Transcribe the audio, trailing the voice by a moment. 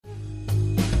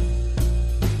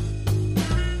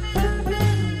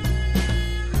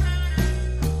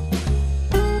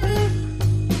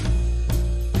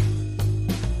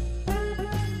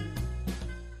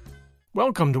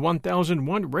Welcome to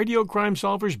 1001 Radio Crime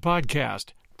Solvers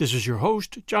Podcast. This is your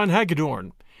host, John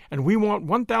Hagedorn, and we want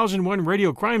 1001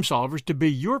 Radio Crime Solvers to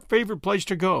be your favorite place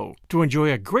to go to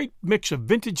enjoy a great mix of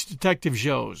vintage detective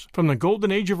shows from the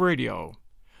golden age of radio.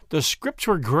 The scripts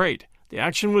were great, the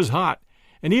action was hot,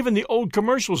 and even the old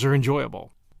commercials are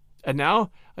enjoyable. And now,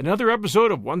 another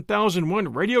episode of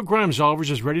 1001 Radio Crime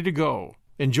Solvers is ready to go.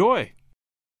 Enjoy!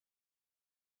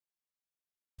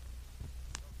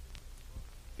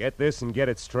 Get this and get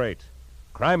it straight.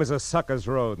 Crime is a sucker's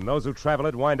road, and those who travel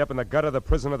it wind up in the gutter, the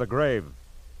prison, or the grave.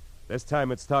 This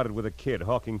time it started with a kid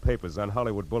hawking papers on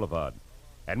Hollywood Boulevard,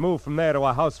 and moved from there to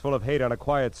a house full of hate on a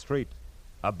quiet street,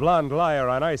 a blonde liar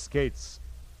on ice skates,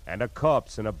 and a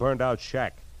corpse in a burned-out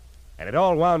shack. And it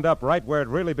all wound up right where it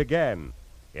really began,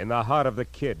 in the heart of the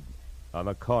kid on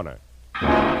the corner.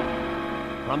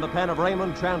 From the pen of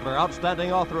Raymond Chandler,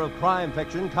 outstanding author of crime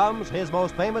fiction, comes his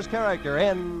most famous character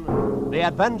in The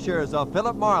Adventures of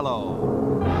Philip Marlowe.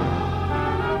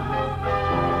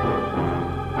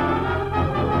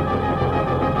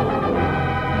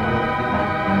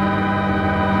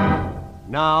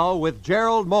 Now, with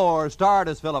Gerald Moore starred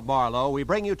as Philip Marlowe, we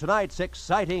bring you tonight's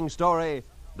exciting story,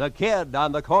 The Kid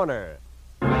on the Corner.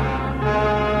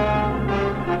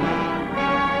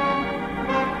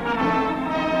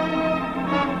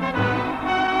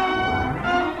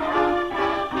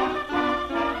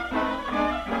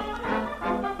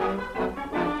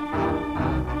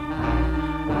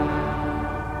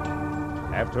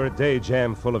 After a day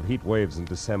jam full of heat waves in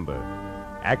December,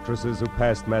 actresses who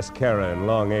passed mascara and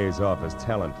long A's off as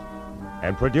talent,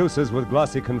 and producers with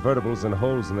glossy convertibles and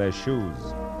holes in their shoes,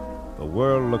 the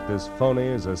world looked as phony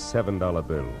as a $7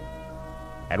 bill.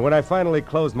 And when I finally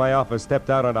closed my office, stepped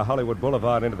out onto Hollywood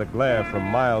Boulevard into the glare from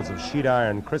miles of sheet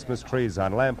iron Christmas trees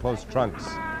on lamppost trunks,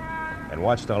 and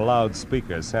watched a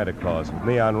loudspeaker Santa Claus with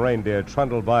neon reindeer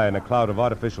trundle by in a cloud of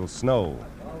artificial snow,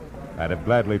 I'd have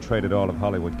gladly traded all of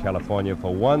Hollywood, California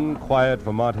for one quiet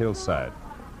Vermont hillside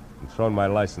and thrown my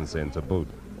license in to boot.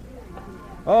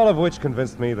 All of which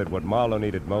convinced me that what Marlowe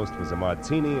needed most was a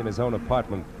martini in his own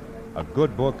apartment, a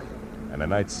good book, and a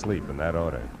night's sleep in that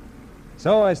order.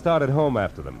 So I started home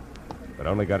after them, but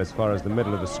only got as far as the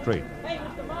middle of the street. Hey,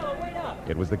 Mr. Marlowe, wait up!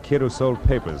 It was the kid who sold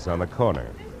papers on the corner.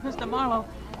 Mr. Marlowe,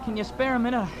 can you spare a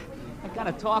minute? I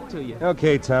gotta talk to you.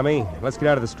 Okay, Tommy, let's get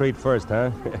out of the street first,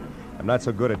 huh? I'm not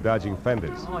so good at dodging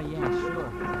fenders. Oh, yeah,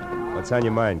 sure. What's on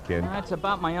your mind, kid? It's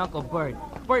about my Uncle Bert.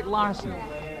 Bert Larson.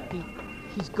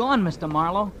 He's gone, Mr.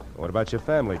 Marlowe. What about your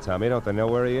family, Tommy? Don't they know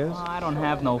where he is? Oh, I don't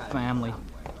have no family.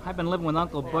 I've been living with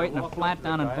Uncle Bert in a flat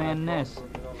down in Van Ness.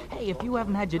 Hey, if you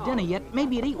haven't had your dinner yet,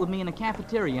 maybe you'd eat with me in the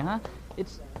cafeteria, huh?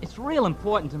 It's real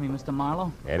important to me, Mr.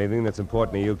 Marlowe. Anything that's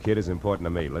important to you, kid, is important to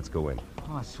me. Let's go in.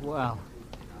 Oh, swell.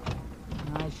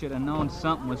 I should have known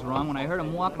something was wrong when I heard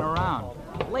him walking around.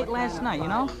 Late last night, you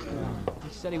know? He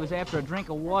said he was after a drink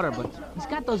of water, but he's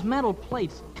got those metal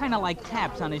plates, kind of like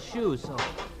taps on his shoes, so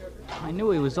I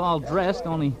knew he was all dressed,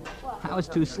 only I was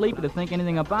too sleepy to think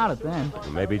anything about it then.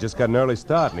 Maybe he just got an early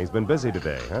start and he's been busy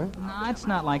today, huh? No, it's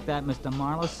not like that, Mr.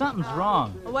 Marlowe. Something's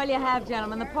wrong. Well, you have,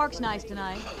 gentlemen. The pork's nice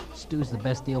tonight. Stew's the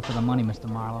best deal for the money, Mr.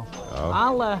 Marlowe. Oh?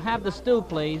 I'll have the stew,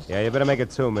 please. Yeah, you better make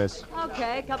it two, miss.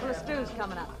 Okay, a couple of stews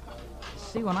coming up.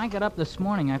 See, when I got up this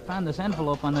morning, I found this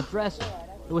envelope on the dresser.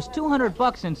 There was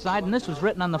 $200 inside, and this was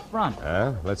written on the front.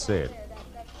 Let's see it.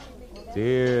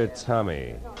 Dear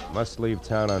Tommy, must leave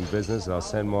town on business. I'll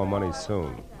send more money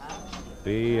soon.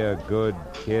 Be a good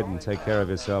kid and take care of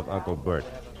yourself, Uncle Bert.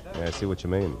 Yeah, I see what you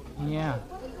mean. Yeah.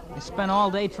 I spent all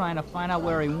day trying to find out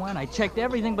where he went. I checked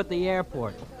everything but the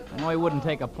airport. I know he wouldn't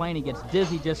take a plane. He gets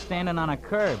dizzy just standing on a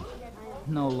curb.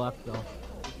 No luck, though.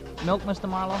 Milk, Mr.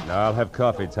 Marlowe? No, I'll have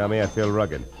coffee, Tommy. I feel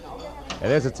rugged. Hey,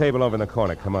 there's a table over in the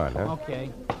corner. Come on, huh? Okay.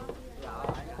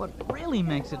 What really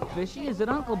makes it fishy is that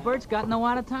Uncle Bert's got no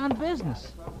out-of-town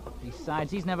business.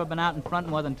 Besides, he's never been out in front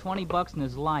more than $20 in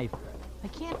his life. I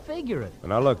can't figure it. Well,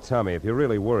 now, look, Tommy, if you're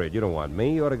really worried, you don't want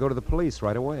me, you ought to go to the police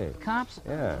right away. Cops?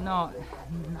 Yeah. No,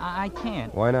 I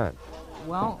can't. Why not?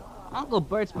 Well, Uncle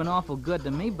Bert's been awful good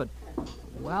to me, but,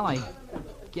 well, I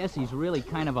guess he's really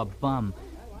kind of a bum.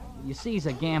 You see, he's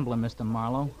a gambler, Mr.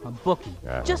 Marlowe, a bookie.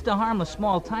 Uh-huh. Just a harmless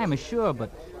small-timer, sure,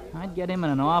 but I'd get him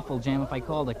in an awful jam if I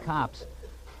called the cops.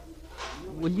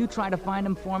 Will you try to find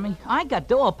him for me? I got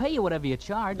dough. I'll pay you whatever you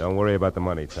charge. Don't worry about the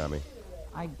money, Tommy.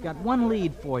 I got one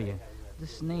lead for you.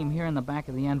 This name here in the back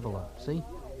of the envelope, see?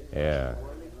 Yeah.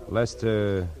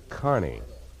 Lester Carney.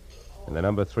 And the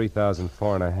number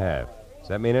 3004.5. Does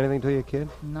that mean anything to you, kid?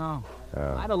 No.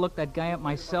 Oh. I'd have looked that guy up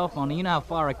myself, only you know how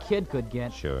far a kid could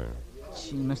get. Sure.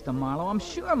 Gee, Mr. Marlowe, I'm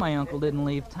sure my uncle didn't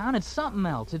leave town. It's something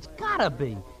else. It's gotta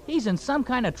be. He's in some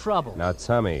kind of trouble. Now,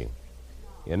 Tommy,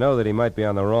 You know that he might be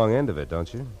on the wrong end of it,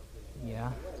 don't you?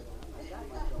 Yeah.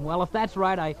 Well, if that's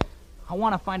right, I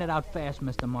want to find it out fast,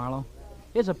 Mr. Marlowe.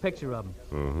 Here's a picture of him.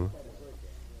 Mm-hmm.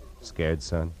 Scared,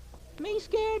 son? Me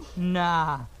scared?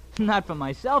 Nah. Not for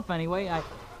myself, anyway.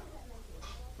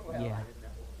 Yeah,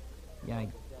 I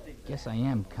guess I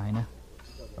am, kinda.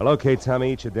 Well, okay,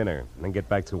 Tommy, eat your dinner, and then get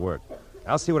back to work.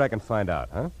 I'll see what I can find out,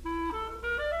 huh?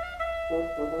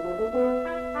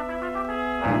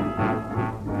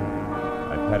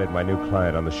 I patted my new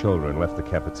client on the shoulder and left the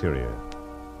cafeteria.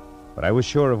 But I was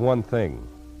sure of one thing.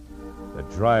 The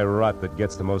dry rot that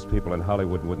gets to most people in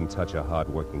Hollywood wouldn't touch a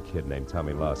hard-working kid named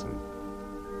Tommy Lawson,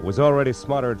 who was already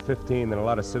smarter at 15 than a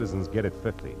lot of citizens get at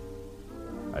 50.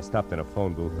 I stopped in a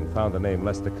phone booth and found the name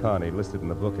Lester Carney listed in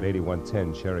the book at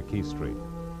 8110 Cherokee Street.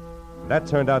 That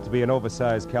turned out to be an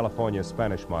oversized California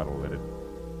Spanish model that had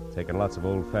taken lots of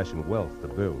old-fashioned wealth to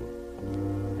build.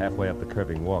 Halfway up the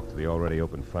curving walk to the already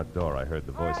open front door, I heard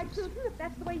the voices. All right, Susan, if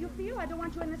that's the way you feel, I don't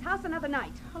want you in this house another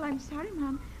night. Well, I'm sorry,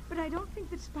 Mom, but I don't think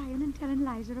that spying and telling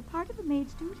lies are a part of a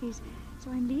maid's duties, so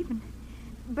I'm leaving.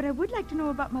 But I would like to know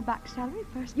about my back salary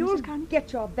first, You'll Mrs. Connie.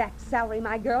 get your back salary,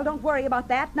 my girl. Don't worry about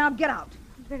that. Now get out.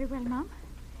 Very well, Mom.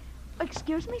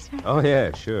 Excuse me, sir. Oh,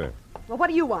 yeah, sure. Well, what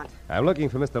do you want? I'm looking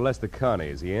for Mr. Lester Carney.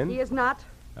 Is he in? He is not.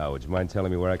 Oh, would you mind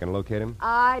telling me where I can locate him?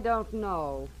 I don't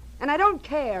know. And I don't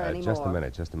care anymore. Just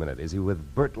a minute. Is he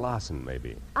with Bert Lawson,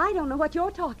 maybe? I don't know what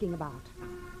you're talking about.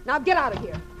 Now get out of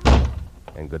here.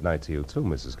 And good night to you, too,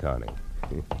 Mrs. Carney.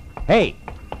 Hey!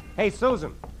 Hey,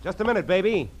 Susan! Just a minute,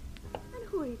 baby. And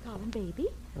who are you calling baby?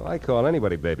 Well, I call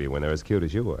anybody baby when they're as cute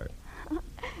as you are.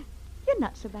 You're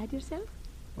not so bad yourself.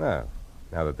 Well,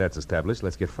 now that that's established,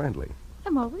 let's get friendly.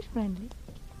 I'm always friendly.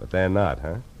 But they're not,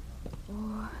 huh?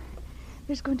 Oh,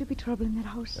 there's going to be trouble in that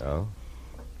house. Oh?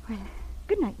 Well,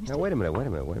 good night, Mr. Now, wait a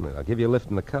minute. I'll give you a lift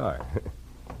in the car.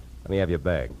 Let me have your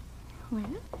bag. Well,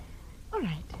 all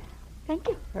right. Thank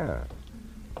you. Ah.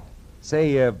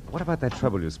 Say, what about that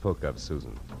trouble you spoke of,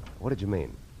 Susan? What did you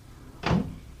mean?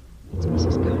 It's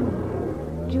Mrs.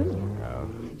 Carney. Julia. Oh.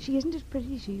 She isn't as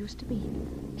pretty as she used to be.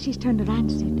 She's turned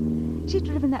rancid. She's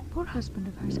driven that poor husband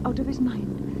of hers out of his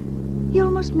mind. He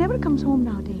almost never comes home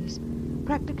nowadays.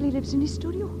 Practically lives in his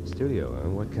studio. Studio, huh?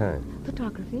 What kind?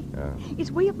 Photography. Oh.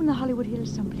 It's way up in the Hollywood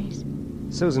Hills someplace.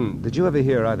 Susan, did you ever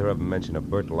hear either of them mention a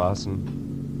Bert Lawson?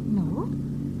 No?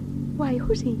 Why,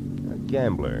 who's he? A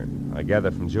gambler. I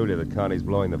gather from Julia that Connie's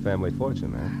blowing the family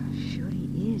fortune, huh? Sure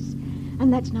he is.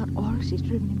 And that's not all she's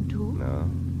driven him to. No.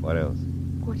 What else?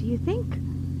 What do you think?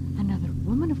 Another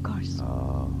woman, of course.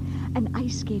 Oh. An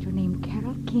ice skater named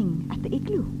Carol King at the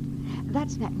Igloo.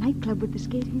 That's that nightclub with the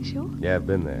skating show. Yeah, I've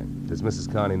been there. Does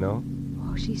Mrs. Connie know?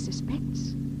 Oh, she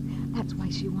suspects. That's why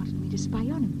she wanted me to spy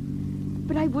on him.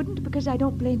 But I wouldn't because I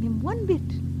don't blame him one bit.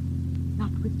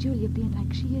 Not with Julia being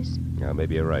like she is. Yeah,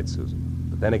 maybe you're right, Susan.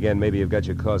 But then again, maybe you've got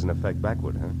your cause and effect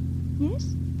backward, huh?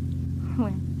 Yes?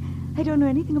 Well, I don't know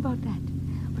anything about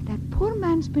that. But that poor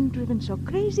man's been driven so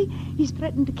crazy, he's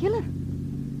threatened to kill her.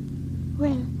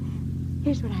 Well,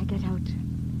 here's what I get out.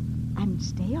 And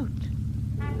stay out.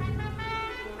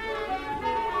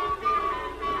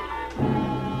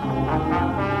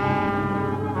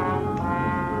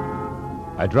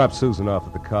 I dropped Susan off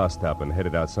at the car stop and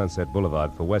headed out Sunset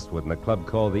Boulevard for Westwood in a club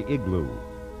called the Igloo,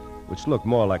 which looked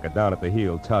more like a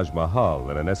down-at-the-heel Taj Mahal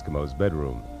than an Eskimo's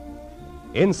bedroom.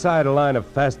 Inside, a line of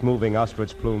fast-moving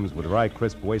ostrich plumes with wry,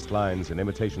 crisp waistlines and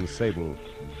imitation sable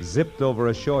zipped over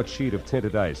a short sheet of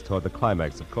tinted ice toward the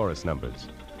climax of chorus numbers,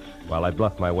 while I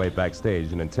bluffed my way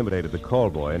backstage and intimidated the call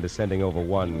boy into sending over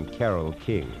one Carol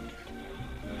King.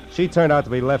 She turned out to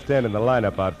be left in the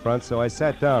lineup out front, so I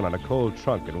sat down on a cold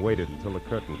trunk and waited until the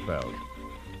curtain fell.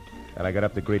 And I got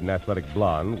up to greet an athletic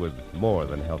blonde with more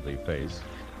than healthy face,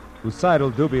 who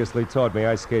sidled dubiously toward me,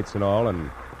 ice skates and all, and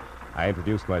I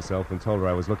introduced myself and told her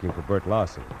I was looking for Bert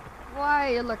Lawson. Why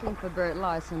are you looking for Bert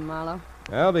Lawson, Marlowe?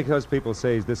 Well, because people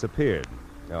say he's disappeared.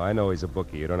 Now, I know he's a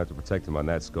bookie. You don't have to protect him on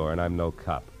that score, and I'm no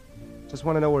cop. Just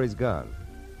want to know where he's gone.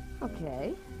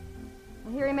 Okay.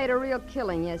 I hear he made a real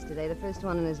killing yesterday, the first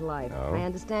one in his life. Oh? I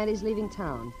understand he's leaving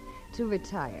town to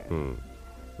retire.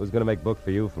 Who's going to make book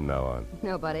for you from now on?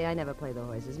 Nobody. I never play the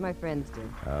horses. My friends do.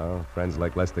 Oh, friends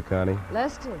like Lester Carney?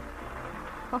 Lester?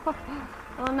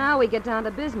 Well, now we get down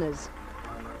to business.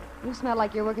 You smell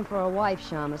like you're working for a wife,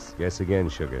 Shamus. Guess again,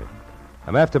 sugar.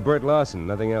 I'm after Bert Lawson,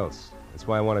 nothing else. That's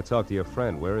why I want to talk to your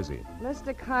friend. Where is he?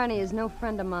 Lester Carney is no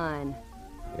friend of mine.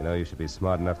 You know, you should be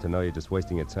smart enough to know you're just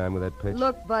wasting your time with that pitch.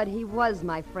 Look, Bud, he was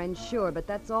my friend, sure, but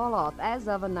that's all off as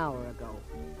of an hour ago.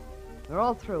 We're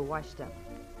all through, washed up.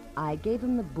 I gave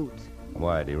him the boot.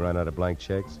 Why, did he run out of blank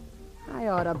checks? I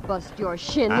ought to bust your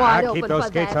shin wide open keep those for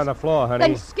skates that. on the floor, honey.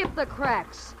 Then skip the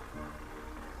cracks.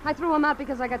 I threw him out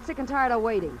because I got sick and tired of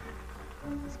waiting.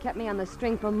 He's kept me on the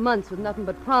string for months with nothing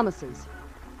but promises.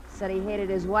 Said he hated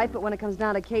his wife, but when it comes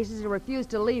down to cases, he refused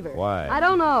to leave her. Why? I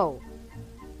don't know.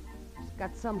 He's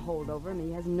got some hold over him.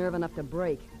 He hasn't nerve enough to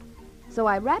break. So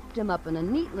I wrapped him up in a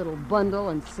neat little bundle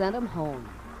and sent him home.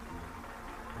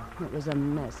 It was a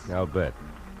mess. I'll bet.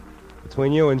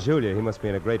 Between you and Julia, he must be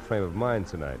in a great frame of mind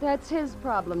tonight. That's his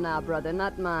problem now, brother,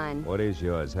 not mine. What is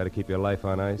yours? How to keep your life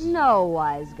on ice? No,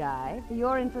 wise guy. For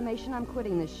your information, I'm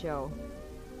quitting this show.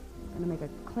 I'm going to make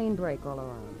a clean break all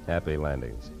around. Happy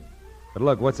landings. But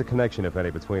look, what's the connection, if any,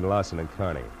 between Larson and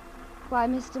Carney? Why,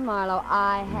 Mr. Marlowe,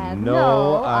 I have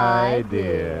No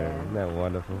idea. Isn't that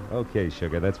wonderful? Okay,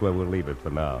 sugar, that's where we'll leave it for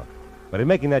now. But in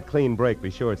making that clean break, be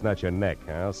sure it's not your neck.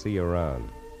 I'll see you around.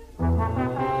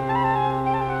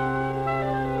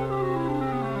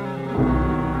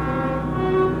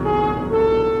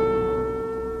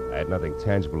 I had nothing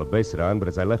tangible to base it on, but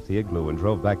as I left the igloo and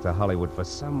drove back to Hollywood, for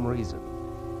some reason,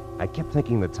 I kept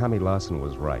thinking that Tommy Larson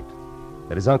was right,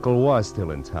 that his uncle was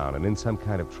still in town and in some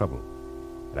kind of trouble.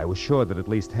 And I was sure that at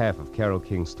least half of Carole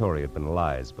King's story had been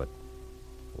lies, but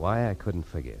why, I couldn't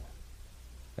figure.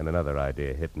 And another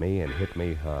idea hit me, and hit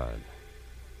me hard.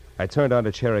 I turned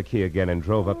onto Cherokee again and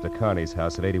drove up to Carney's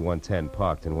house at 8110,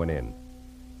 parked, and went in.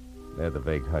 There the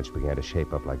vague hunch began to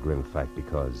shape up like grim fact,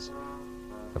 because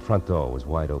the front door was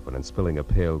wide open and spilling a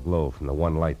pale glow from the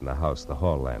one light in the house, the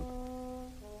hall lamp.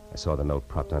 I saw the note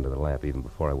propped under the lamp even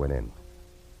before I went in.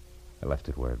 I left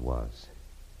it where it was.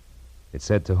 It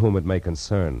said, "To whom it may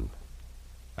concern,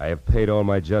 I have paid all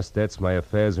my just debts, my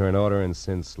affairs are in order, and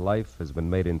since life has been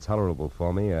made intolerable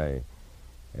for me, I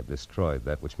have destroyed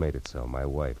that which made it so, my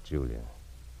wife, Julia.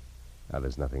 Now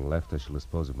there's nothing left. I shall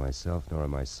dispose of myself, nor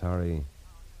am I sorry,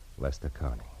 Lester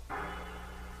Carney."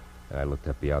 And I looked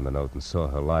up beyond the note and saw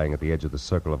her lying at the edge of the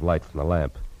circle of light from the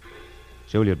lamp.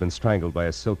 Julia had been strangled by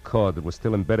a silk cord that was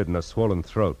still embedded in her swollen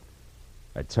throat.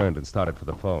 I turned and started for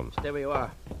the phone. Stay where you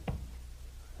are.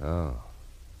 Oh.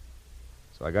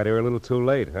 So I got here a little too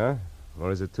late, huh?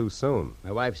 Or is it too soon?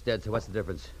 My wife's dead, so what's the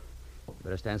difference? You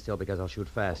better stand still because I'll shoot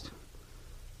fast.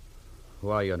 Who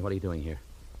are you and what are you doing here?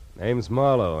 Name's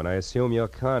Marlowe, and I assume you're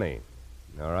Connie.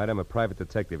 All right, I'm a private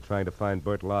detective trying to find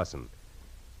Bert Larson.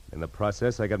 In the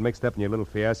process, I got mixed up in your little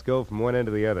fiasco from one end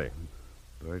to the other.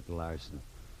 Bert Larson.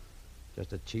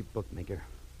 Just a cheap bookmaker.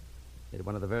 Yet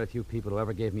one of the very few people who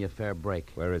ever gave me a fair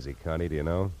break. Where is he, Connie? Do you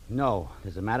know? No.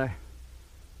 Does it matter?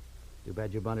 Too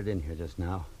bad you bunted in here just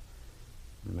now.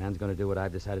 The man's going to do what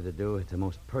I've decided to do. It's a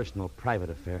most personal, private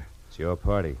affair. It's your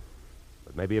party.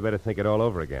 But maybe you better think it all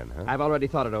over again, huh? I've already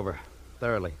thought it over.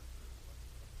 Thoroughly.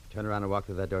 Turn around and walk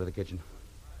through that door to the kitchen.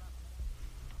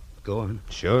 Go on.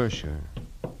 Sure.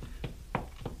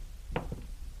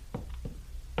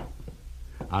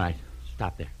 All right.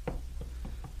 Stop there.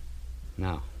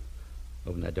 Now,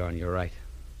 open that door on your right.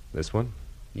 This one?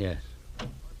 Yes.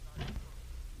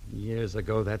 Years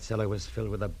ago, that cellar was filled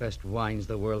with the best wines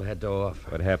the world had to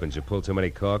offer. What happened? You pulled too many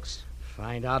corks?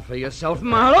 Find out for yourself,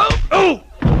 Marlowe. Oh!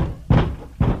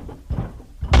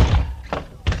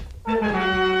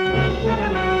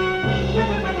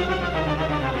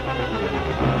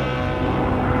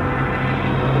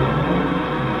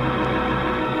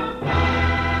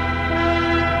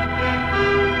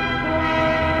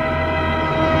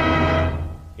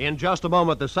 In just a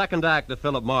moment, the second act of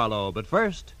Philip Marlowe. But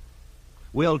first,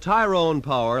 will Tyrone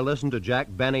Power listen to Jack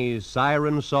Benny's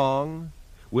Siren Song?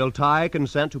 Will Ty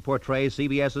consent to portray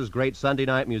CBS's great Sunday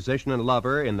night musician and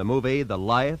lover in the movie The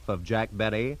Life of Jack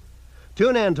Benny?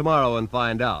 Tune in tomorrow and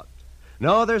find out.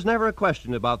 No, there's never a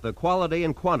question about the quality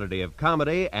and quantity of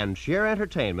comedy and sheer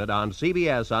entertainment on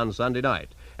CBS on Sunday night.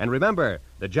 And remember,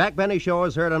 the Jack Benny Show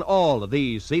is heard on all of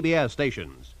these CBS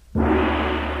stations.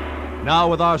 Now,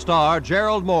 with our star,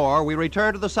 Gerald Moore, we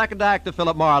return to the second act of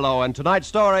Philip Marlowe and tonight's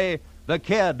story, The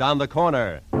Kid on the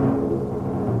Corner.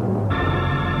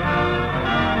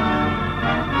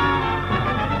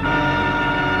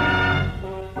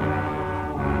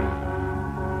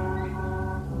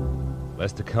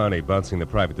 Lester Carney, bouncing the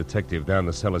private detective down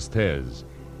the cellar stairs,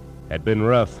 had been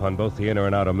rough on both the inner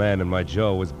and outer man, and my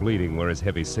jaw was bleeding where his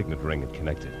heavy signet ring had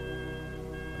connected.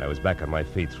 I was back on my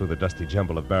feet through the dusty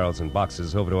jumble of barrels and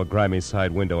boxes over to a grimy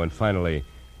side window and finally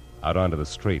out onto the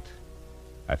street.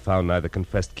 I found neither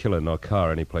confessed killer nor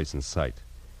car any place in sight,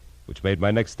 which made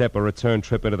my next step a return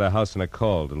trip into the house and a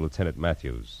call to Lieutenant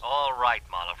Matthews. All right,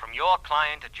 Marlowe. From your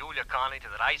client to Julia Carney to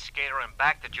that ice skater and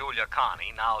back to Julia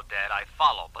Carney. Now, Dad, I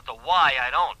follow, but the why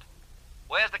I don't.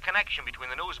 Where's the connection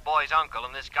between the newsboy's uncle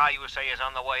and this guy you say is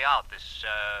on the way out, this,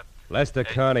 Lester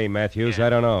Carney, Matthews, yeah. I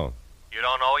don't know. You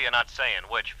don't know, you're not saying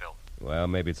which, Phil. Well,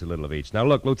 maybe it's a little of each. Now,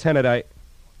 look, Lieutenant,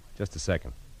 Just a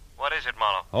second. What is it,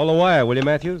 Marlowe? Hold the wire, will you,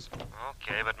 Matthews?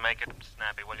 Okay, but make it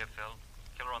snappy, will you, Phil?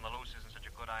 Killer on the loose isn't such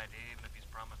a good idea, even if he's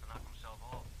promised to knock himself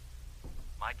off.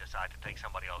 Might decide to take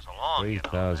somebody else along,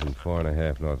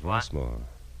 3,004.5 North Rossmore.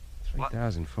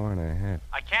 3,004.5.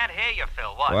 I can't hear you,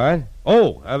 Phil. What? What?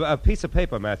 Oh, a piece of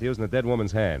paper, Matthews, in the dead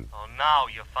woman's hand. Oh, now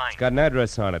you're fine. It's got an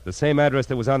address on it. The same address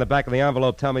that was on the back of the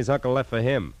envelope Tommy's uncle left for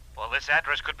him. Well, this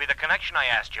address could be the connection I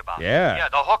asked you about. Yeah. Yeah,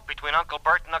 the hook between Uncle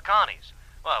Bert and the Connies.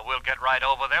 Well, we'll get right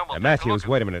over there and we'll Matthews,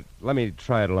 wait a minute. Let me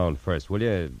try it alone first, will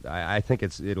you? I think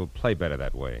it'll play better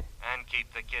that way. And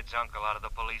keep the kid's uncle out of the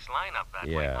police lineup that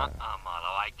way. Yeah.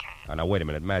 Marlowe, I can't. Oh, now, wait a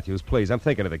minute, Matthews, please. I'm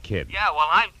thinking of the kid. Yeah, well,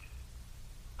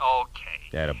 Okay.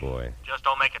 Attaboy. Just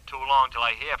don't make it too long till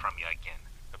I hear from you again.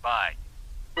 Goodbye.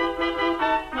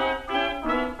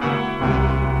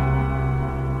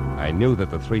 I knew that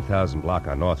the 3,000 block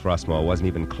on North Rossmore wasn't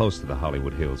even close to the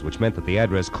Hollywood Hills, which meant that the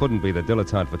address couldn't be the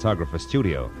dilettante photographer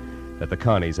studio that the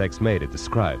Connie's ex-maid had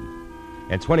described.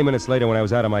 And 20 minutes later, when I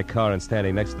was out of my car and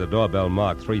standing next to the doorbell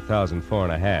marked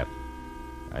 3,004.5,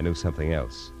 I knew something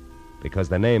else, because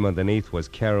the name underneath was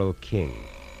Carol King.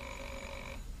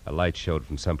 A light showed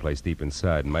from someplace deep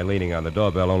inside, and my leaning on the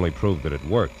doorbell only proved that it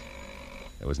worked.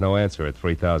 There was no answer at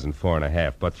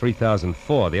 3,004.5, but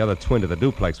 3,004, the other twin to the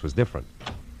duplex, was different.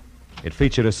 It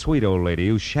featured a sweet old lady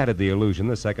who shattered the illusion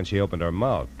the second she opened her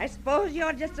mouth. I suppose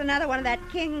you're just another one of that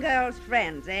King girl's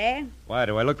friends, eh? Why,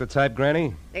 do I look the type,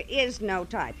 Granny? There is no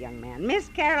type, young man. Miss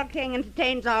Carol King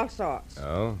entertains all sorts.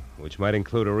 Oh, which might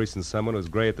include a recent someone who's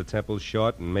gray at the temples,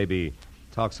 short, and maybe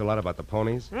talks a lot about the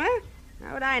ponies? What?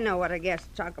 How would I know what a guest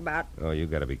talk about? Oh, you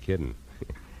gotta be kidding.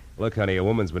 Look, honey, a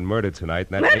woman's been murdered tonight.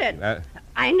 And Murdered?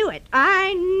 I knew it.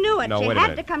 I knew it. No, she wait a had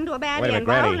minute. to come to a bad Wait a minute, end.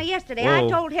 Well, Granny. only yesterday Whoa, I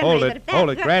told Henry that if that... Hold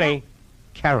it, Granny.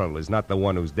 Carol is not the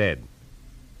one who's dead.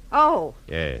 Oh.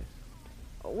 Yes.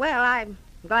 Well, I'm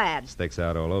glad. Sticks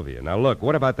out all over you. Now, look,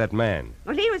 what about that man?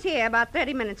 Well, he was here about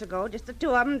 30 minutes ago, just the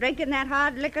two of them, drinking that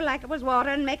hard liquor like it was water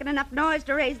and making enough noise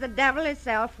to raise the devil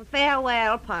himself. A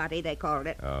farewell party, they called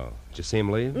it. Oh, did you see him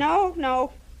leave?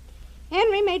 No.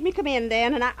 Henry made me come in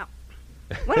then, and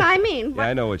Well, I mean... Yeah,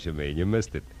 I know what you mean. You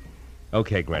missed it.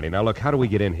 Okay, Granny, now look, how do we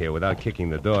get in here without kicking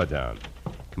the door down?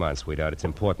 Come on, sweetheart, it's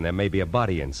important. There may be a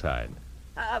body inside.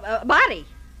 A body?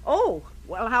 Oh,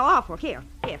 well, how awful. Here.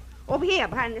 Over here,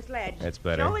 behind this ledge. That's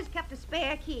better. She always kept a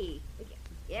spare key.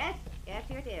 Yes,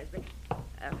 here it is. But,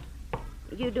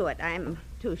 you do it. I'm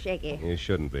too shaky. You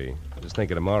shouldn't be. Just think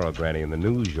of tomorrow, Granny, and the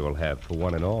news you'll have for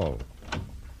one and all.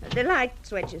 The light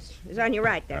switch is on your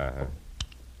right there. Uh-huh.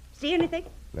 See anything?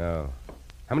 No.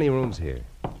 How many rooms here?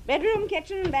 Bedroom,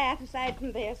 kitchen, and bath, aside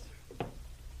from this.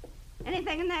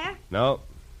 Anything in there? No.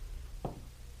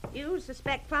 You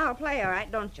suspect foul play, all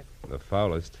right, don't you? The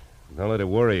foulest. Don't let it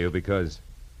worry you, because...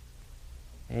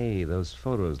 Hey, those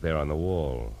photos there on the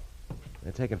wall.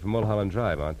 They're taken from Mulholland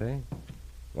Drive, aren't they?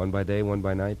 One by day, one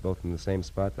by night, both in the same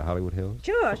spot, the Hollywood Hills?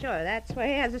 Sure. That's where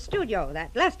he has a studio,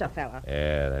 that Lester fella.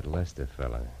 Yeah, that Lester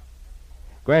fella.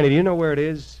 Granny, do you know where it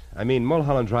is? I mean,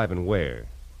 Mulholland Drive and where?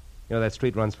 You know, that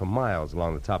street runs for miles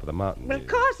along the top of the mountain. Well, of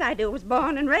course I do. Was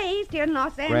born and raised here in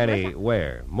Los Angeles. Granny,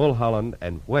 where? Mulholland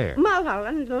and where?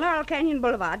 Mulholland, Laurel Canyon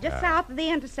Boulevard, just south of the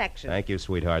intersection. Thank you,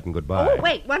 sweetheart, and goodbye. Oh,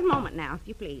 wait, one moment now, if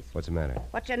you please. What's the matter?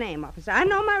 What's your name, officer? I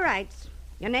know my rights.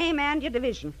 Your name and your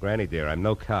division. Granny, dear, I'm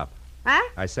no cop. Huh?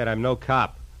 I said I'm no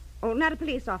cop. Oh, not a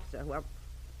police officer. Well,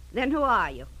 then who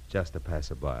are you? Just a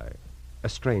passerby. A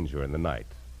stranger in the night.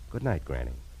 Good night,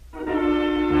 Granny.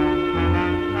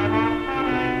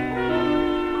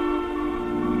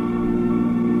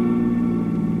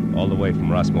 All the way from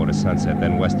Rossmore to Sunset,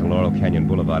 then west to Laurel Canyon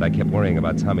Boulevard, I kept worrying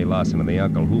about Tommy Lawson and the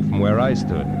uncle, who, from where I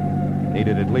stood,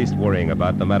 needed at least worrying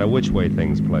about no matter which way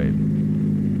things played.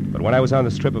 But when I was on the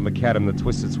strip of macadam that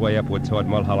twists its way upward toward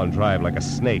Mulholland Drive like a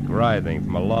snake writhing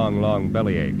from a long, long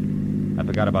bellyache, I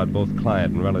forgot about both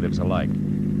client and relatives alike.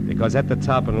 Because at the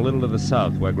top and a little to the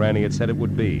south, where Granny had said it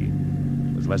would be,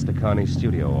 was Lester Carney's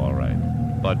studio, all right,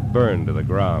 but burned to the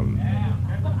ground.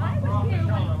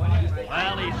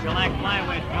 Well, these shellac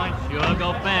flyways joints sure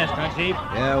go fast, huh, Chief?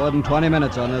 Yeah, it wasn't 20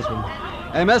 minutes on this one.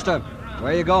 Hey, mister,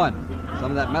 where are you going?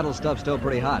 Some of that metal stuff's still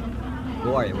pretty hot.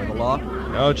 Who are you, with the law?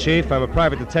 No, Chief, I'm a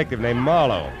private detective named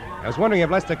Marlowe. I was wondering if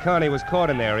Lester Carney was caught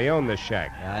in there. He owned this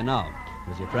shack. Yeah, I know.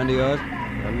 Was he a friend of yours?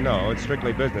 No, it's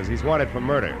strictly business. He's wanted for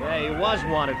murder. Yeah, he was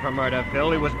wanted for murder,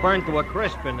 Phil. He was burned to a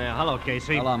crisp in there. Hello,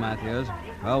 Casey. Hello, Matthews.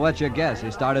 Well, what's your guess? He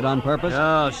started on purpose?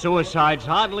 No, suicides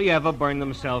hardly ever burn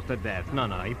themselves to death. No.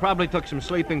 He probably took some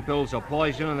sleeping pills or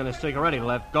poison and then a cigarette he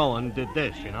left going and did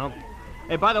this, you know.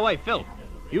 Hey, by the way, Phil,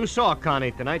 You saw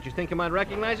Connie tonight. You think you might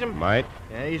recognize him? Might.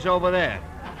 Yeah, he's over there.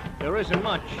 There isn't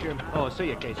much. See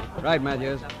you, Casey. Right,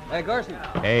 Matthews. Hey, Garson.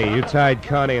 Hey, you tied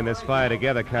Connie and this fire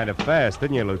together kind of fast,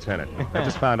 didn't you, Lieutenant? I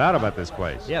just found out about this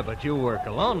place. Yeah, but you work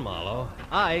alone, Marlowe.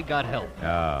 I got help.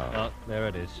 Oh. There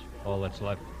it is. All that's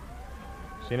left.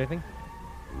 See anything?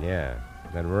 Yeah,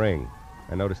 that ring.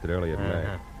 I noticed it earlier tonight.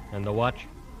 Uh-huh. And the watch?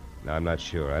 No, I'm not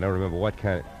sure. I don't remember what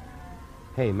kind of...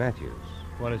 Hey, Matthews.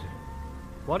 What is it?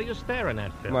 What are you staring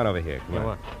at, Phil? Come on over here. Come on.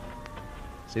 What?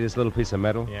 See this little piece of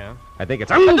metal? Yeah. I think it's...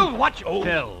 Watch! Oh.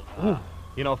 Phil.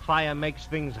 You know, fire makes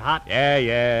things hot.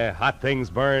 Yeah. Hot things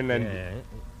burn and... Yeah.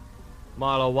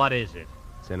 Marlowe, what is it?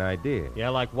 It's an idea. Yeah,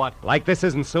 like what? Like this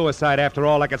isn't suicide after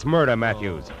all, like it's murder,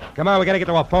 Matthews. Come on, we gotta get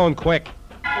to our phone quick.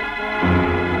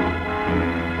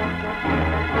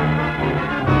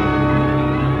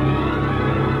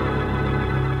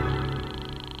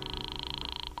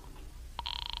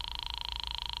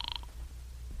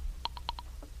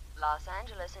 Los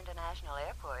Angeles International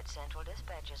Airport, Central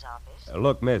Dispatcher's Office.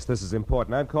 Look, miss, this is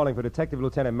important. I'm calling for Detective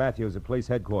Lieutenant Matthews at police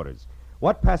headquarters.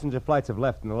 What passenger flights have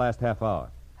left in the last half hour?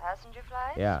 Passenger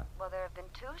flights? Yeah. Well, there have been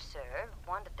two, sir.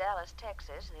 One to Dallas,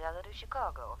 Texas, the other to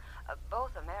Chicago.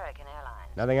 Both American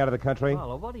Airlines. Nothing out of the country?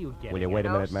 Marlowe, what are you getting? Will you wait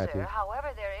a minute, No, Matthews? sir.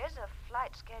 However, there is a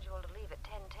flight scheduled to leave at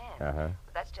 10:10. Uh-huh.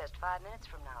 But that's just 5 minutes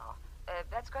from now.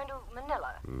 That's going to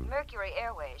Manila. Mercury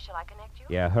Airways. Shall I connect you?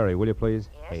 Yeah, hurry, will you please?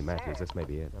 Yes, Hey, Matthews, sir. this may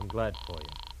be it. I'm glad for you.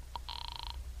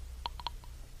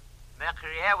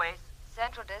 Mercury Airways.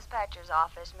 Central Dispatcher's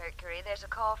Office, Mercury. There's a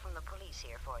call from the police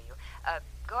here for you.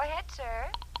 Go ahead, sir.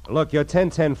 Look, your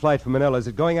 10:10 flight from Manila, is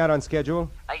it going out on schedule?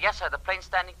 Yes, sir. The plane's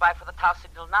standing by for the tower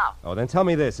signal now. Oh, then tell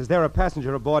me this. Is there a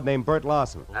passenger aboard named Bert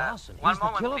Larson? Larson? One He's the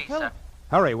moment, killer, please, Phil? sir.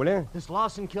 Hurry, will you? This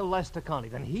Larson killed Lester Connie.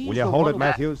 Then he's Will you the hold one it,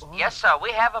 Matthews? Yes, sir.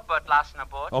 We have a Bert Larson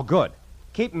aboard. Oh, good.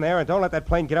 Keep him there and don't let that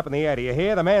plane get up in the air. Do you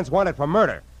hear? The man's wanted for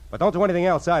murder. But don't do anything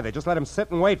else either. Just let him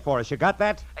sit and wait for us. You got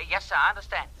that? Yes, sir. I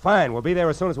understand. Fine. We'll be there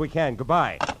as soon as we can.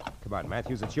 Goodbye. Come on,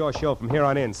 Matthews. It's your show from here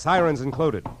on in. Sirens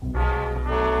included.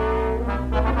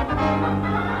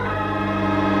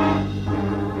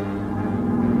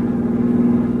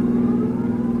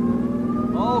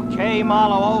 Okay,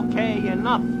 Marlowe, okay,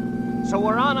 enough. So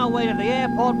we're on our way to the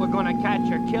airport. We're going to catch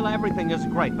a killer. Everything is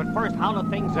great. But first, how do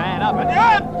things add up?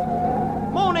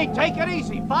 Mooney, take it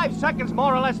easy. 5 seconds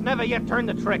more or less, never yet turn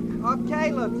the trick.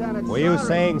 Okay, Lieutenant. Were you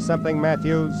saying something,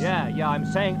 Matthews? Yeah, I'm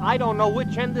saying I don't know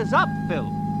which end is up, Phil.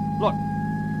 Look,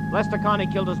 Lester Connie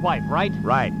killed his wife, right?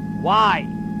 Right. Why?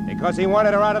 Because he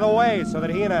wanted her out of the way so that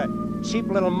he and a cheap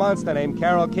little monster named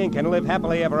Carol King can live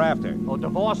happily ever after. Oh,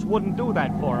 divorce wouldn't do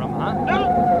that for him, huh?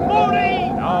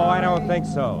 Mooney! No, I don't think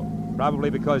so.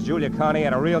 Probably because Julia Connie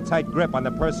had a real tight grip on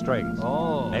the purse strings.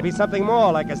 Oh. Maybe something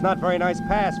more, like his not very nice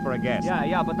pass for a guest.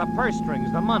 Yeah, but the purse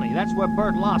strings, the money, that's where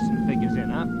Bert Larson figures in,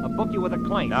 huh? A bookie with a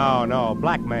claim. No,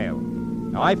 blackmail.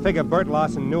 Now, I figure Bert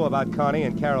Larson knew about Connie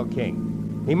and Carol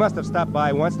King. He must have stopped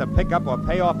by once to pick up or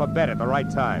pay off a bet at the right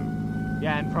time.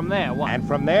 Yeah, and from there, what? And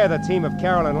from there, the team of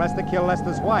Carol and Lester killed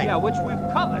Lester's wife. Yeah, which we've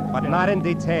covered. But not in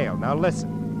detail. Now,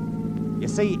 listen. You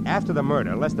see, after the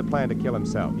murder, Lester planned to kill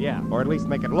himself. Yeah. Or at least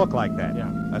make it look like that.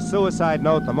 Yeah. A suicide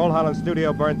note, the Mulholland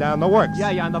studio burned down, the works. Yeah,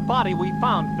 and the body we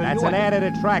found, Phil. That's an added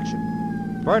attraction.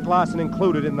 Bert Larson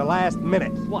included in the last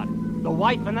minute. What? The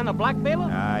wife and then the blackmailer?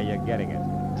 Ah, you're getting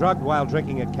it. Drugged while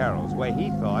drinking at Carol's, where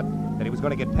he thought that he was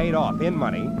going to get paid off in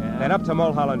money, then up to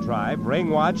Mulholland Drive,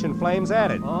 ring watch, and flames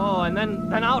added. Oh, and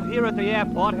then out here at the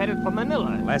airport, headed for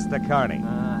Manila. Lester Carney.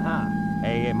 Uh-huh.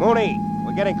 Hey, Mooney,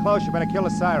 we're getting close. You better kill the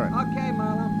siren. Okay,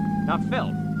 Marlowe. Now,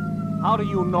 Phil, how do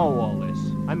you know all this?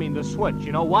 I mean, the switch,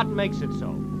 what makes it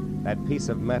so? That piece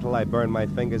of metal I burned my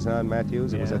fingers on,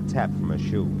 Matthews, it was Yeah. a tap from a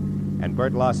shoe. And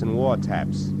Bert Larson wore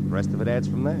taps. The rest of it adds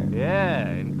from there. Yeah,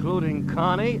 including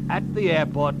Connie at the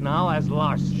airport now as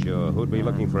Larson. Sure, who'd be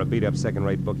looking for a beat-up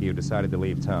second-rate bookie who decided to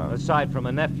leave town? Aside from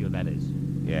a nephew, that is.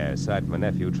 Yeah, aside from a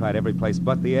nephew, tried every place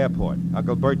but the airport.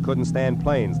 Uncle Bert couldn't stand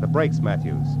planes. The brakes,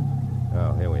 Matthews.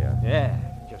 Oh, here we are. Yeah,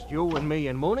 just you and me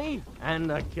and Mooney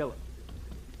and a killer.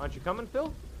 Aren't you coming,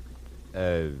 Phil?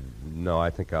 No,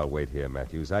 I think I'll wait here,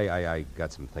 Matthews. I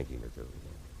got some thinking to do.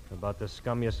 About the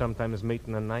scum you sometimes meet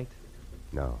in the night?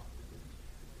 No.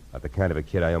 Not the kind of a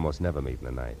kid I almost never meet in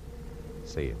the night.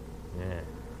 See you. Yeah.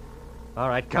 All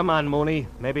right, come on, Mooney.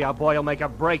 Maybe our boy will make a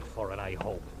break for it, I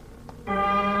hope.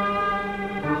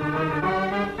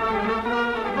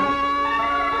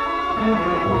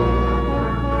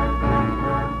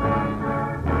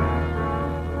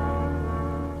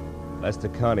 Lester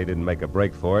Connie didn't make a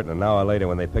break for it, and an hour later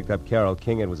when they picked up Carol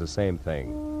King, it was the same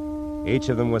thing. Each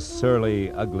of them was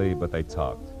surly, ugly, but they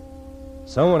talked.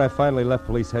 So when I finally left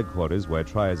police headquarters, where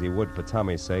try as he would for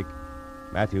Tommy's sake,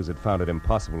 Matthews had found it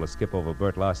impossible to skip over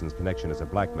Bert Larson's connection as a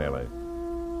blackmailer.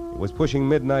 It was pushing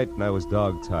midnight, and I was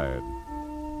dog-tired.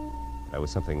 There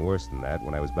was something worse than that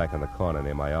when I was back on the corner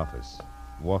near my office,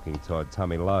 walking toward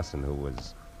Tommy Larson, who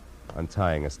was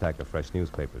untying a stack of fresh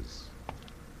newspapers.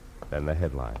 Then the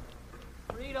headline.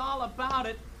 Read all about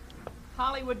it.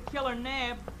 Hollywood killer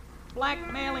nabbed.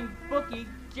 Blackmailing bookie.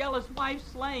 Jealous wife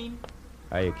slain.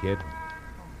 Hiya, kid.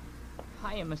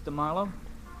 Hiya, Mr. Marlowe.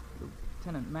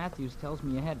 Lieutenant Matthews tells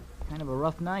me you had kind of a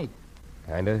rough night.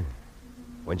 Kinda.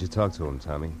 When'd you talk to him,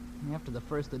 Tommy? After the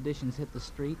first editions hit the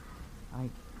street, I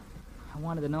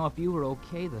wanted to know if you were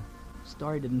okay. The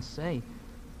story didn't say.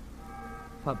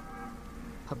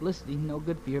 Publicity no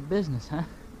good for your business, huh?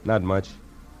 Not much.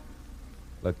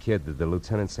 Look, kid, did the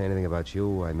lieutenant say anything about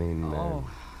you? I mean...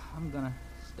 I'm gonna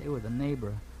stay with a neighbor,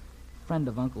 a friend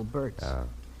of Uncle Bert's. Oh.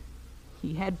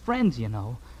 He had friends, you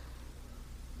know.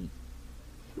 He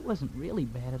wasn't really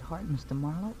bad at heart, Mr.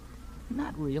 Marlowe.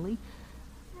 Not really.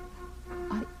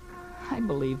 I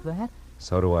believe that.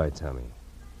 So do I, Tommy.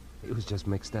 He was just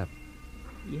mixed up.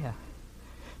 Yeah.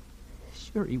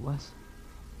 Sure he was.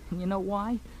 And you know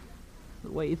why?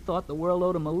 The way he thought the world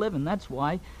owed him a living, that's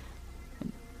why.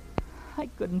 And I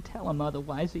couldn't tell him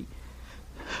otherwise.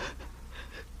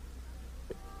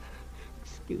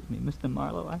 Excuse me, Mr.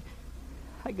 Marlowe.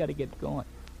 I gotta get going.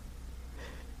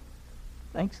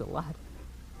 Thanks a lot.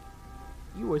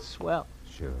 You were swell.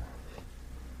 Sure.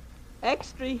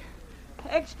 Extra.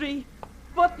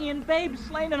 Bookie and Babe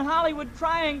slain in Hollywood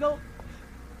Triangle.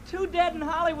 2 dead in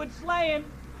Hollywood slaying.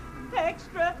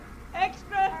 Extra.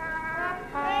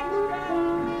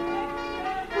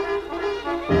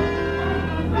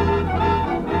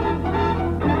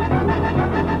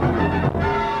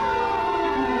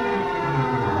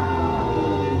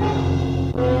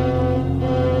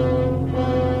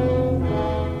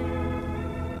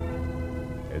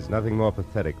 There's nothing more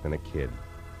pathetic than a kid.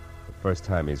 The first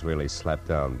time he's really slapped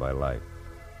down by life.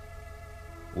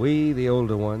 We, the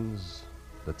older ones,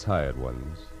 the tired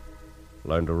ones,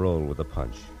 learn to roll with the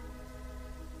punch.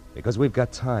 Because we've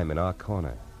got time in our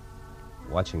corner,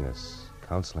 watching us,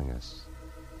 counseling us,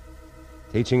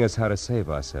 teaching us how to save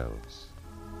ourselves,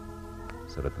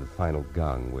 so that at the final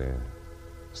gong, we're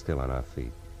still on our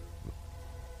feet.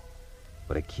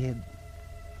 But a kid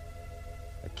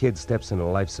steps into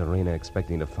life's arena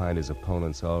expecting to find his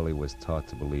opponents all he was taught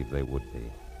to believe they would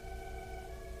be.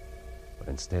 But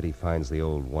instead he finds the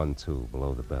old 1-2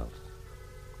 below the belt.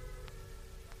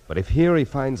 But if here he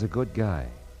finds a good guy,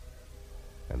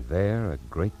 and there a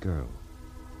great girl,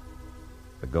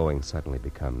 the going suddenly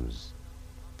becomes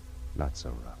not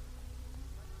so rough.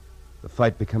 The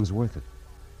fight becomes worth it,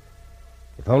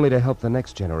 if only to help the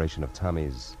next generation of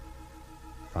Tommies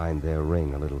find their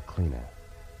ring a little cleaner,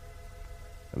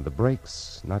 and the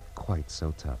breaks not quite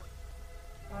so tough.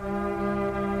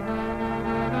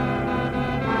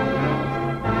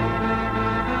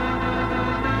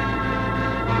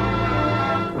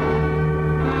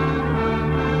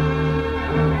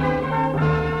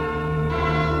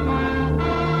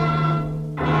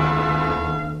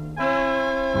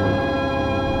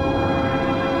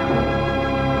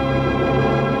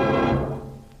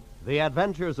 The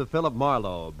Adventures of Philip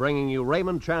Marlowe, bringing you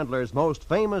Raymond Chandler's most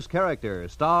famous character,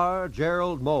 star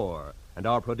Gerald Moore, and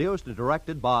are produced and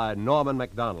directed by Norman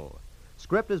MacDonald.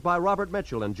 Script is by Robert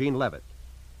Mitchell and Gene Levitt.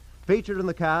 Featured in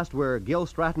the cast were Gil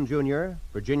Stratton Jr.,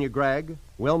 Virginia Gregg,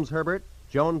 Wilms Herbert,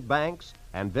 Joan Banks,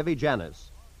 and Vivi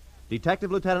Janis.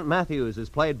 Detective Lieutenant Matthews is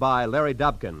played by Larry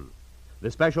Dobkin.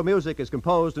 The special music is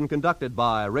composed and conducted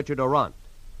by Richard Orant.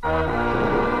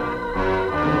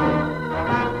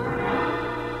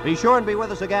 Be sure and be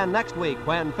with us again next week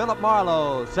when Philip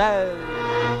Marlowe says...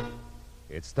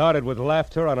 It started with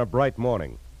laughter on a bright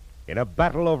morning, in a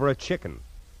battle over a chicken,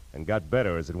 and got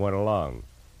better as it went along.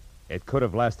 It could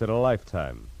have lasted a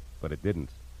lifetime, but it didn't.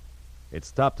 It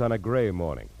stopped on a gray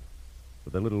morning,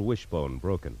 with a little wishbone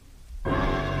broken.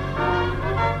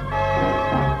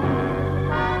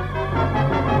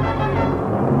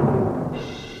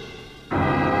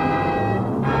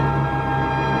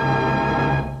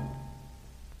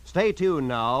 Stay tuned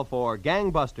now for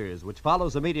Gangbusters, which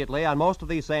follows immediately on most of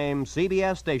these same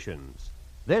CBS stations.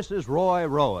 This is Roy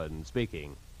Rowan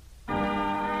speaking.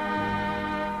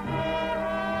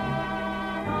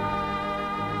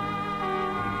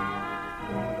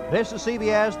 This is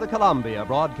CBS, the Columbia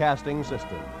Broadcasting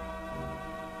System.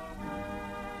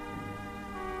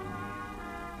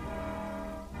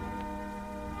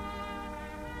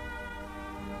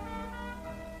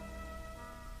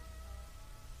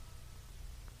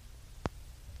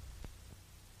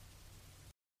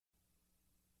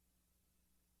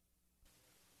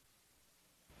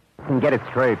 and get it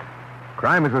straight.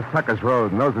 Crime is a sucker's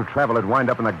road, and those who travel it wind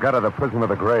up in the gut of the prison of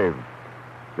the grave.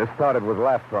 This started with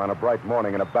laughter on a bright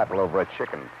morning in a battle over a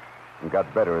chicken, and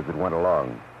got better as it went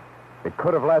along. It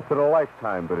could have lasted a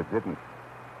lifetime, but it didn't.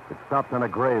 It stopped on a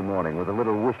gray morning with a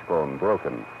little wishbone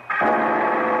broken.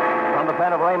 From the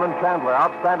pen of Raymond Chandler,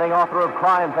 outstanding author of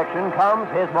crime fiction, comes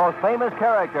his most famous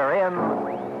character in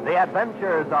The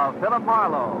Adventures of Philip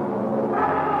Marlowe.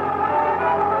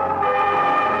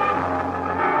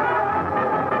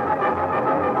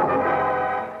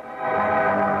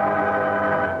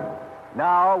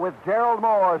 Now, with Gerald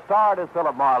Moore starred as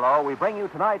Philip Marlowe, we bring you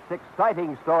tonight's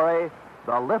exciting story,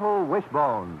 The Little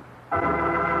Wishbone.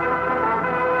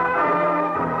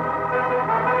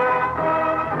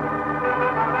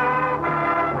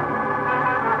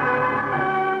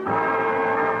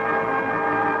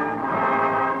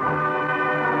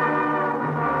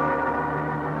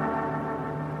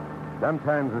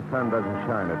 Sometimes the sun doesn't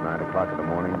shine at 9 o'clock in the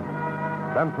morning.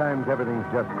 Sometimes everything's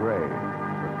just gray.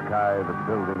 The sky, the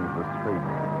buildings, the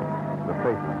streets, the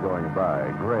faces going by,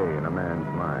 gray in a man's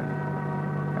mind.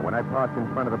 And when I parked in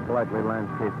front of the politely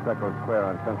landscaped stucco square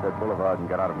on Sunset Boulevard and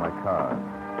got out of my car,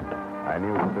 I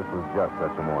knew that this was just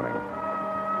such a morning.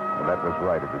 And that was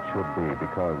right as it should be,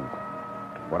 because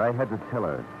what I had to tell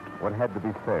her, what had to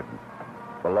be said,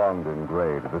 belonged in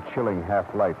gray to the chilling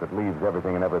half-light that leaves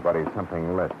everything and everybody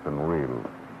something less than real.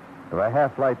 To the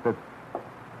half-light that's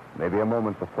maybe a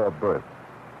moment before birth,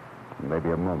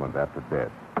 maybe a moment after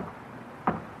death.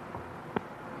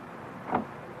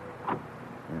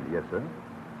 Yes, sir?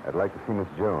 I'd like to see Miss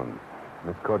Jones.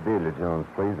 Miss Cordelia Jones,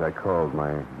 please. I called.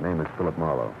 My name is Philip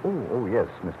Marlowe. Oh, yes,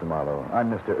 Mr. Marlowe. I'm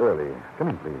Mr. Early. Come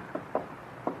in, please.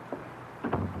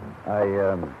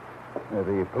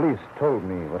 The police told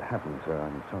me what happened, sir.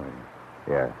 I'm sorry.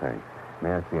 Yeah, thanks.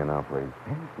 May I see you now, please?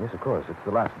 Yes, of course. It's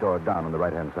the last door down on the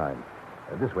right-hand side.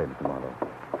 This way, Mr. Marlowe.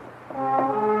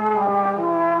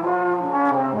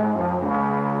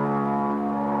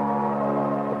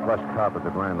 The plush carpet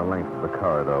that ran the length of the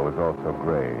corridor was also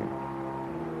gray.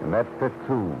 And that fit,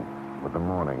 too, with the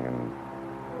morning and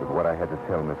with what I had to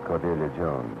tell Miss Cordelia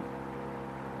Jones.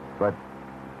 But,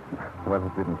 well,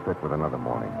 it didn't fit with another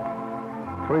morning.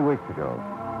 3 weeks ago.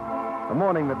 A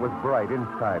morning that was bright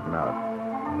inside and out.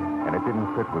 And it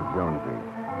didn't fit with Jonesy.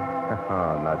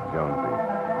 Oh, not Jonesy.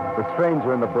 The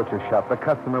stranger in the butcher shop, the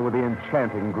customer with the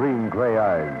enchanting green-gray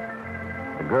eyes.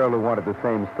 The girl who wanted the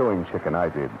same stewing chicken I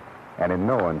did. And in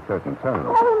no uncertain terms.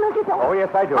 Oh, no, you don't. Oh,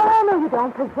 yes, I do. Oh, no, you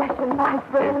don't. Possession, my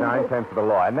friend. It's 9 cents to the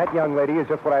law. And that young lady is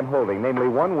just what I'm holding. Namely,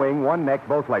 one wing, one neck,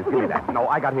 both legs. Give me that. No,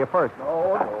 I got here first.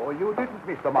 No, you didn't,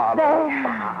 Mr. Marlowe.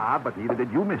 There. But neither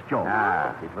did you, Miss Jones.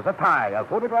 It was a tie, a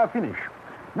photograph finish.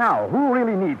 Now, who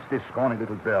really needs this scrawny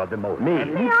little bird the most? Me. I do.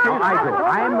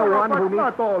 I'm the one who needs...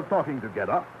 Not all talking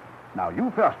together. Now,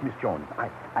 you first, Miss Jones.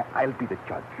 I'll be the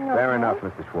judge. Fair enough,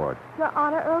 Mr. Schwartz. Your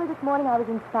Honor, early this morning I was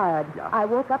inspired. Yeah. I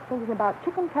woke up thinking about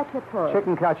chicken cacciatore.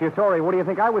 Chicken cacciatore? What do you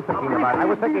think I was thinking about? I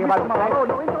was thinking about...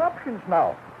 No interruptions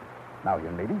now. Now,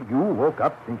 young lady, you woke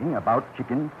up thinking about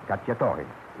chicken cacciatore.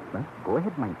 Well, go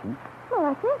ahead, Mikey. Well,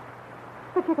 that's it.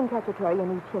 For chicken cacciatore, you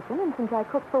need chicken, and since I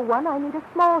cook for one, I need a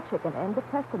small chicken. End of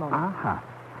testimony. Aha.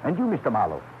 And you, Mr.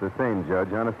 Marlowe? The same,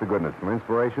 Judge. Honest to goodness. For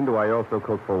inspiration, do I also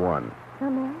cook for one? No,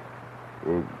 ma'am?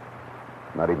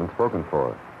 Not even spoken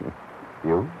for.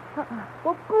 You?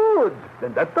 Well, good.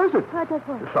 Then that does it. That does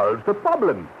what? Solves the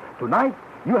problem. Tonight,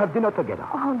 you have dinner together.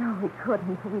 Oh, no, we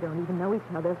couldn't. We don't even know each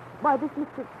other. Why, this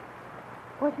Mr...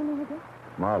 What's your name again?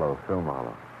 Marlowe, Phil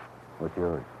Marlowe. What's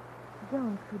yours?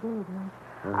 Jones, Cordelia Jones.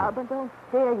 But don't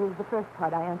dare use the first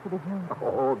part. I answered as Jones.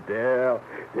 Oh, there.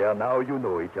 Now you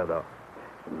know each other.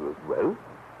 Well?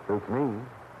 Suits me.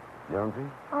 Jonesy?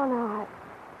 Oh, no,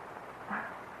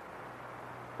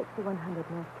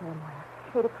 6100 North Carolina.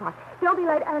 8 o'clock. Don't be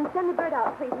late, and send the bird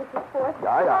out, please, Mr. Forth.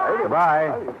 Yeah. Goodbye.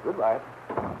 Goodbye.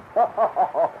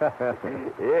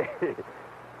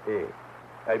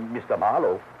 Mr.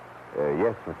 Marlowe.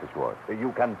 Yes, Mr. Schwartz.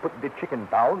 You can put the chicken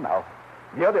down now.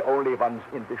 We are the only ones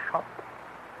in the shop.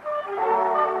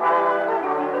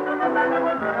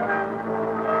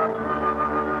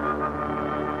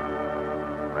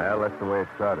 Well, that's the way it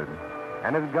started.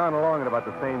 And it had gone along at about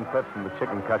the same clip from the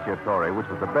chicken cacciatore, which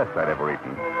was the best I'd ever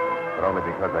eaten. But only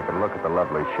because I could look at the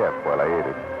lovely chef while I ate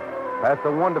it. Past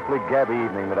a wonderfully gabby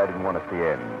evening that I didn't want to see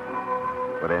end.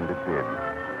 But end it did.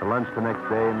 For lunch the next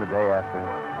day and the day after.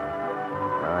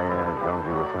 Oh, yeah,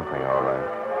 Jonesy was something, all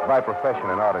right. By profession,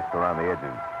 an artist around the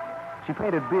edges. She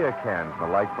painted beer cans and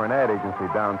the like for an ad agency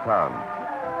downtown.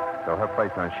 So her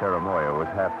place on Cherimoya was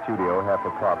half studio, half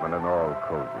apartment, and all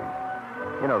cozy.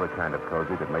 You know the kind of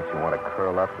cozy that makes you want to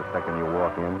curl up the second you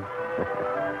walk in?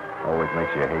 Always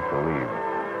makes you hate to leave.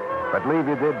 But leave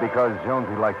you did because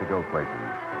Jonesy liked to go places.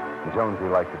 And Jonesy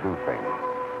liked to do things.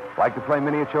 Liked to play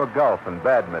miniature golf and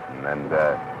badminton and,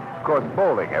 of course,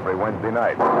 bowling every Wednesday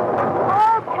night.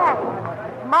 Okay.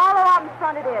 Marlowe out in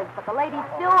front it is, but the lady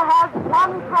still has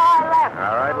one car left.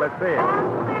 All right, let's see it.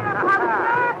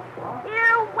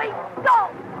 Here we go.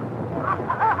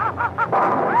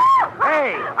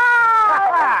 Hey! Oh,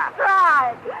 that's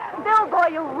right. Bill, boy,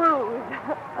 you lose.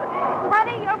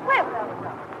 Honey, you're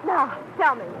whipped. Now,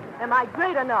 tell me, am I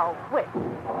great or no? Whip.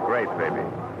 Great, baby.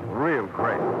 Real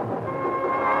great.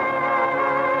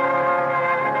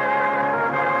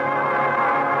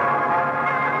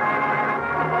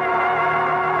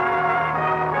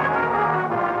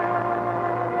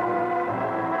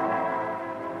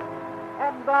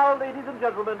 And now, ladies and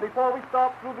gentlemen, before we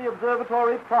start through the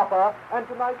observatory proper, and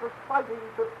tonight's exciting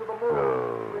trip to the moon,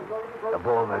 we're going to go Of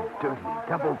all the dirty,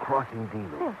 double-crossing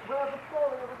dealers.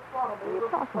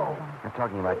 I'm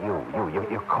talking about you.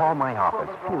 You call my office.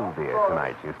 Few beer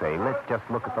tonight, you say. Let's just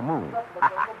look at the moon.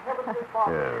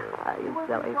 Are you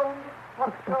silly?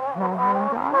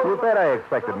 You bet I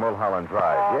expected Mulholland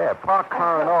Drive. Yeah, park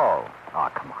car and all. Oh,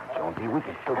 come on, Jonesy. We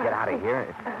can still get out of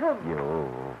here.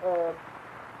 You.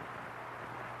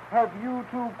 Have you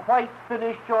two quite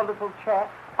finished your little chat?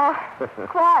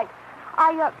 Quite.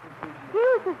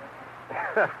 Here's this.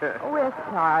 We're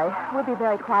sorry. We'll be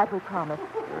very quiet, we promise.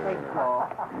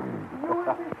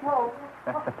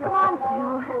 Come on,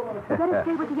 Sue. You better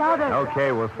stay with the others.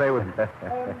 Okay, we'll stay with...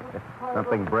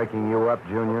 Something breaking you up,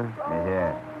 Junior?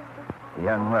 Yeah.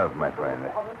 Young love, my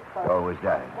friend. Always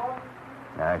does.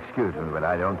 Now, excuse me, but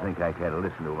I don't think I can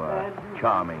listen to a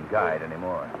charming guide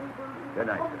anymore. Good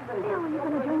night, sir. Bill, are you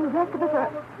going to join the rest of us,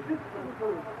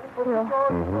 or... Bill,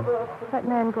 that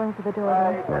man going for the door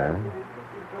there. Yeah?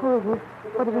 Who is he?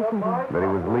 What did he say to him? But he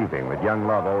was leaving. But young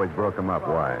love always broke him up.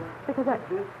 Why? Because I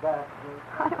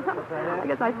don't know. I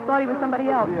guess I thought he was somebody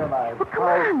else. Well, come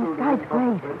on. This guy's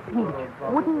great. He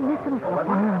wouldn't listen for a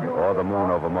word. Or the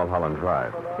moon over Mulholland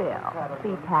Drive. Bill,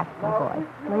 be tactful, boy.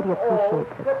 Lady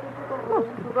appreciates it. Most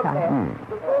of the time.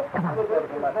 Come on.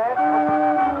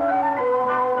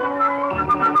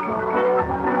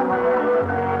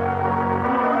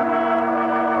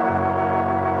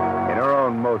 In her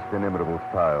own most inimitable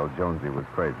style, Jonesy was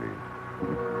crazy.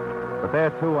 But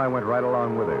there, too, I went right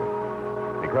along with her.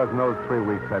 Because in those 3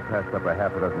 weeks, I passed up a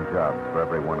half a dozen jobs for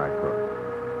every one I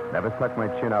took. Never stuck my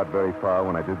chin out very far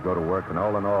when I did go to work, and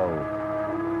all in all,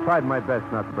 tried my best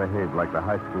not to behave like the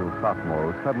high school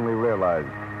sophomore who suddenly realized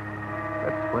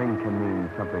that spring can mean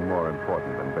something more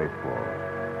important than baseball.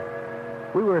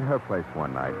 We were at her place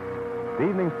one night. The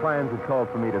evening's plans had called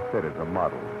for me to sit as a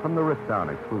model, from the wrist down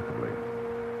exclusively.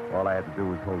 All I had to do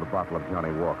was hold a bottle of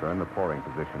Johnny Walker in the pouring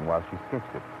position while she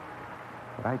sketched it.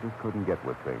 But I just couldn't get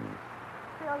with things.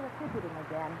 Bill, you're fidgeting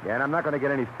again. Yeah, and I'm not going to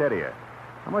get any steadier.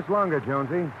 How much longer,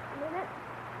 Jonesy? A minute.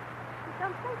 Just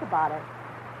don't think about it.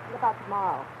 What about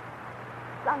tomorrow?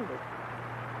 Sunday.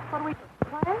 What do we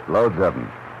plan? Loads of them.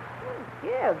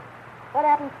 Give. What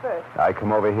happens first? I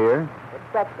come over here.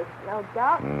 It's breakfast, no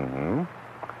doubt. Mm-hmm.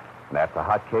 And after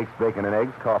hot cakes, bacon and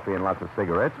eggs, coffee, and lots of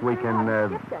cigarettes, we can, You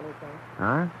haven't skipped anything.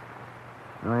 Huh?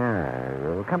 Oh, yeah.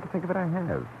 Well, come to think of it, I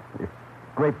have.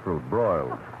 Grapefruit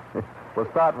broiled. We'll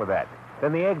start with that.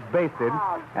 Then the eggs basted,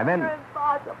 and then... It's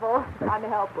impossible. I'm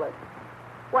helpless.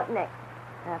 What next?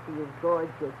 After you've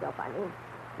gorged yourself, I mean.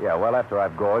 Yeah, well, after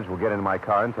I've gorged, we'll get into my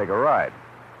car and take a ride.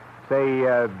 Say,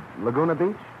 Laguna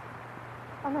Beach?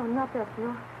 Oh, no, not that,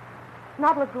 Phil.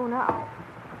 Not Laguna.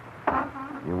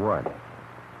 You what?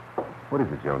 What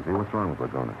is it, Jonesy? What's wrong with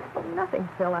Laguna? Nothing,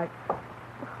 Phil. Oh,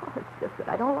 it's just that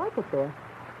I don't like it there.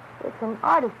 It's an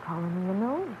artist colony, you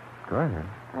know. Go ahead.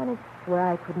 And it's where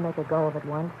I couldn't make a go of it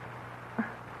once.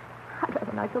 I'd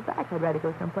rather not go back. I'd rather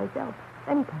go someplace else.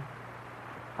 Anyplace.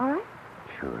 All right?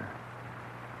 Sure.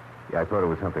 Yeah, I thought it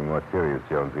was something more serious,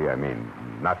 Jonesy. I mean,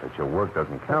 not that your work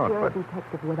doesn't count, You're but... a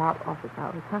detective without office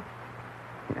hours, huh?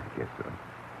 Yeah, I guess so.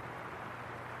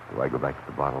 Do I go back to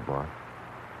the bottle bar?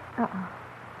 Uh-uh.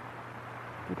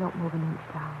 You don't move an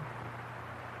inch down.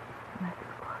 Unless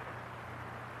it's close.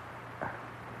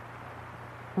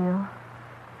 You?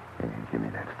 Yeah, give me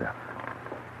that stuff.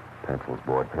 Pencils,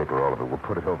 board, paper, all of it. We'll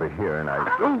put it over here, and I...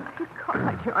 Oh,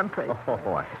 God, your arm pretty. Oh,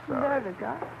 I'm sorry. Nervous,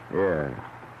 huh? Yeah.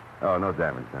 Oh, no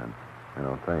damage done. I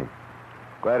don't think.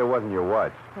 Glad it wasn't your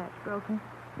watch. Cat's broken.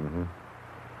 Mm-hmm.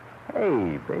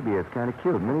 Hey, baby, it's kind of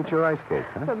cute. Miniature ice skates,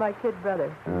 huh? For my kid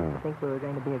brother. Oh. I think we were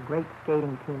going to be a great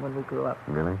skating team when we grew up.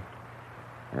 Really?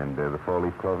 And the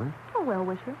four-leaf clover? Oh, well,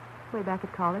 wisher. Way back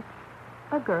at college.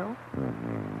 A girl.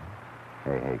 Mm-hmm.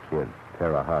 Hey, kid.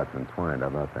 Tear our hearts entwined. How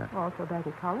about that? Also back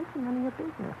at college and none of your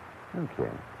business.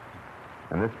 Okay.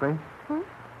 And this space?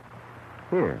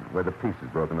 Here, where the piece is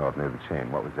broken off near the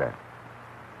chain. What was that?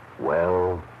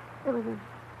 Well? It was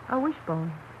a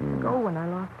wishbone. Gold when I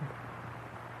lost it.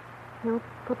 You'll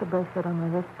put the bracelet on my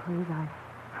wrist, please. I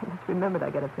just remembered I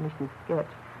got to finish this sketch.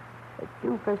 It's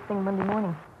due first thing Monday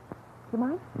morning. Do you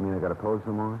mind? You mean I got to pose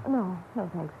some more? No,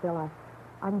 thanks, Phil.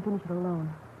 I can finish it alone.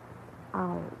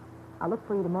 I'll look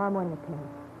for you tomorrow morning at 10.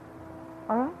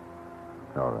 All right?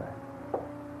 All right.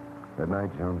 Good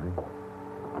night, Jonesy.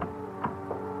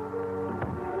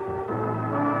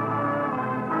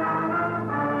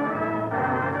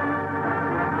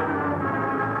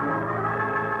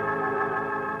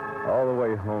 All the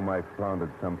way home, I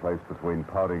floundered someplace between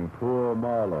pouting poor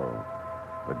Marlowe,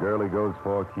 the girl he goes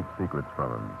for keeps secrets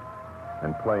from him,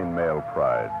 and plain male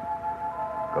pride.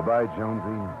 Goodbye,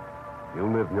 Jonesy. You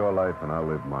live your life and I'll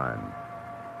live mine.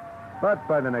 But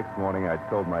by the next morning, I'd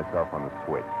sold myself on the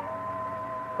switch.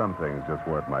 Some things just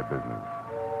weren't my business.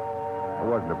 I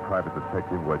wasn't a private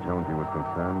detective where Jonesy was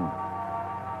concerned.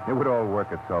 It would all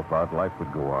work itself out. Life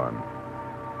would go on.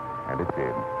 And it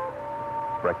did.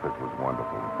 Breakfast was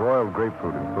wonderful. Broiled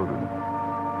grapefruit included.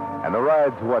 And the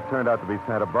rides to what turned out to be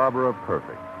Santa Barbara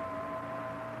perfect.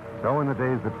 So in the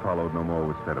days that followed, no more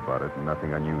was said about it, and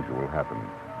nothing unusual happened.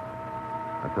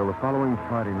 Until the following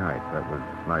Friday night. That was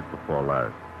night before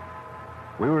last.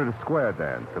 We were at a square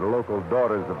dance at a local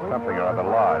Daughters of Something or Other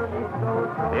lodge.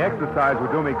 The exercise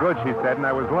would do me good, she said, and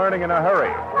I was learning in a hurry.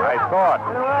 I thought.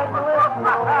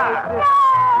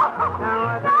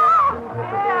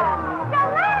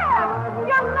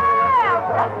 You laughed!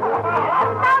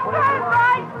 Now turn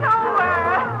right to her!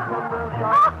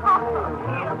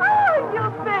 Oh, you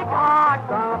big heart!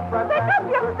 Pick up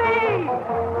your feet!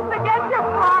 Forget your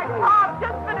part off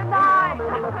just for tonight!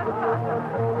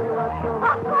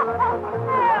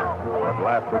 But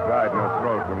laughter died in her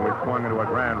throat when we swung into a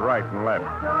grand right and left,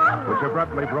 which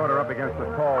abruptly brought her up against a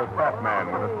tall, fat man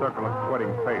with a circle of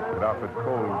sweating face that offered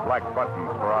cold black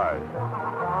buttons for eyes.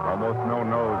 Almost no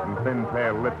nose and thin,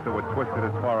 pale lips that were twisted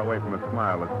as far away from a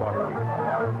smile as possible.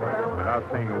 Without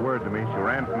saying a word to me, she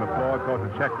ran from the floor toward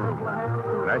the check room.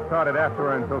 And I started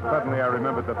after her until suddenly I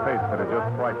remembered the face that had just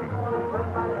frightened.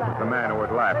 The man who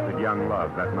had laughed at young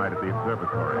love that night at the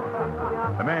observatory.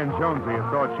 The man Jonesy had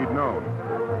thought she'd known.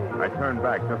 I turned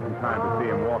back just in time to see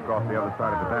him walk off the other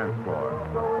side of the dance floor.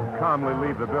 Calmly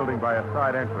leave the building by a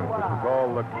side entrance, which was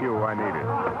all the cue I needed.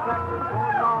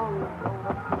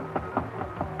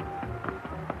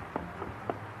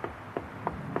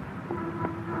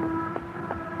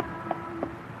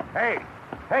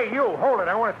 Hey, you, hold it.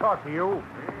 I want to talk to you.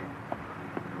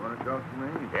 You want to talk to me?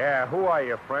 Yeah, who are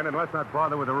you, friend? And let's not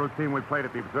bother with the routine we played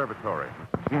at the observatory.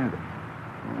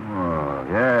 Oh,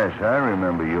 yes, I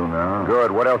remember you now.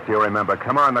 Good. What else do you remember?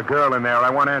 Come on, the girl in there. I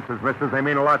want answers, mister. They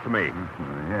mean a lot to me.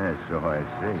 Yes, so I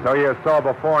see. So you saw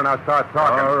before, now start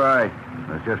talking. All right.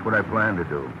 That's just what I planned to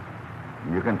do.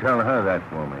 You can tell her that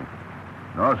for me.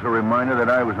 And also remind her that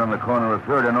I was on the corner of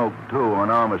 3rd and Oak, too,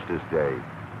 on Armistice Day.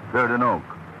 3rd and Oak.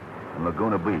 In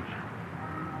Laguna Beach.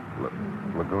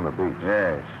 Laguna Beach?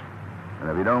 Yes. And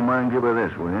if you don't mind, give her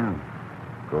this, will you?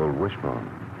 Gold wishbone.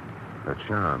 A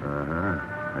charm. Uh-huh.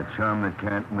 A charm that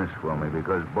can't miss for me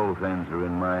because both ends are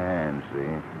in my hands, see?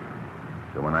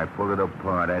 So when I pull it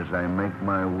apart, as I make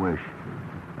my wish,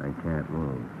 I can't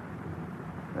lose.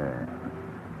 There.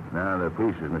 Now the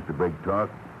pieces, Mr. Big Talk.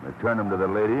 Return them to the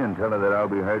lady and tell her that I'll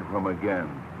be heard from again.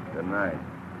 Good night.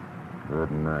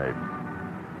 Good night.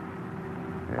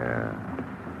 Yeah.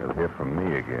 You'll hear from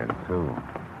me again, too.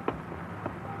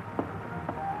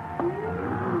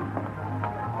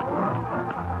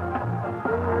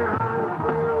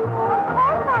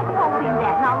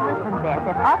 Now listen, Beth,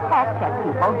 if us fact-check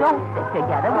people don't stick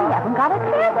together, we haven't got a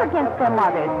chance against them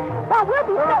others. Well, we'll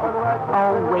be so...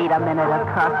 Oh, wait a minute, a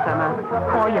customer.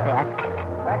 Call you back.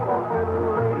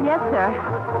 Yes, sir.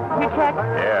 Your check?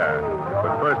 Yeah.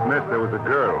 But first, miss, there was a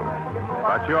girl.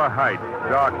 About your height,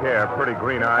 dark hair, pretty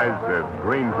green eyes,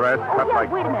 green dress, cut yeah,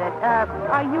 like... wait a minute.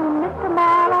 Are you Mr.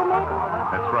 Marlowe, maybe?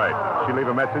 That's right. She leave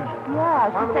a message? Yeah,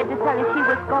 she said to tell you she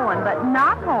was going, but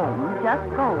not home, just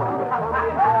going.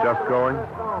 Just going?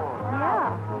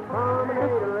 Yeah.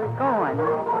 Just going.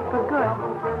 For good.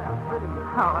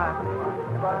 Oh,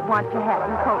 want your hat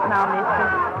and coat now, mister?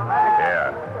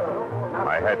 Yeah.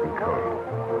 My hat and coat.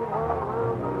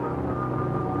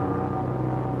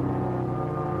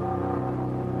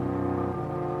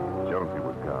 Jonesy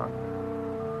was gone.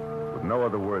 With no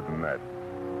other word than that.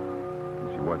 And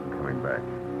she wasn't coming back.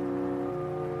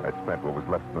 I spent what was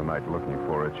left of the night looking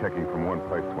for her, checking from one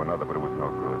place to another, but it was no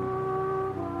good.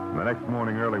 And the next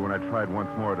morning early, when I tried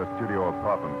once more at a studio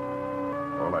apartment,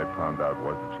 all I found out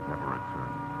was that she'd never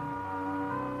returned.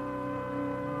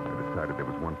 I decided there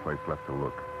was one place left to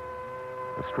look.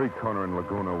 A street corner in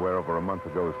Laguna where over a month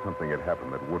ago something had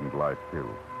happened that wouldn't lie still.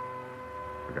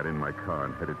 I got in my car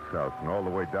and headed south, and all the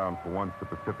way down for once the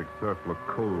Pacific surf looked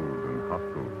cold and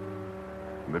hostile.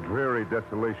 And the dreary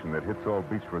desolation that hits all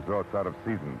beach resorts out of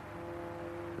season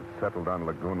had settled on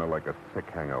Laguna like a sick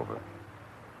hangover.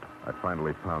 I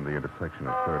finally found the intersection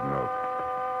of 3rd and Oak.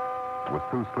 It was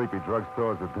 2 sleepy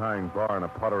drugstores, a dying bar, and a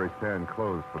pottery stand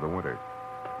closed for the winter.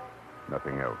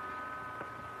 Nothing else.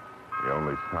 The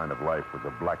only sign of life was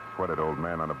a black-sweated old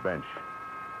man on a bench,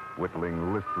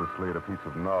 whittling listlessly at a piece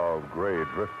of gnarled gray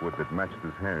driftwood that matched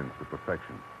his hands to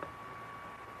perfection.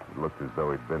 It looked as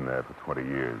though he'd been there for 20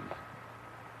 years.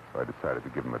 So I decided to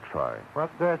give him a try.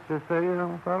 What's that you say,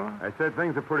 young fellow? I said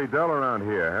things are pretty dull around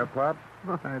here, huh, Pop?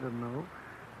 I don't know.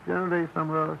 Generally,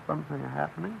 somewhere something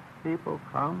happening. People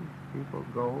come, people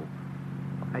go.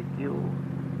 Like you.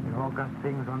 They all got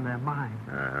things on their mind.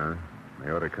 Uh-huh.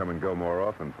 They ought to come and go more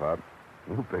often, Pop.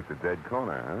 You picked a dead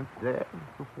corner, huh? Dead?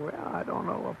 Well, I don't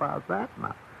know about that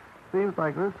now. Seems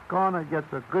like this corner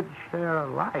gets a good share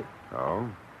of life. Oh?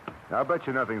 I'll bet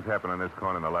you nothing's happened on this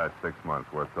corner in the last 6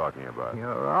 months worth talking about.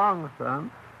 You're wrong,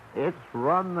 son. It's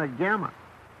run the gamut.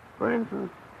 For instance,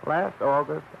 last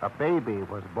August, a baby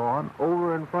was born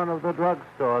over in front of the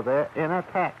drugstore there in a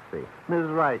taxi. Miss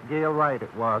Wright, Gail Wright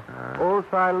it was. Old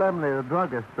Si Lemley, the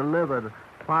druggist, delivered.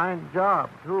 Fine job,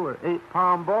 too, an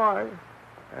 8-pound boy.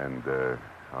 And,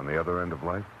 on the other end of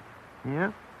life?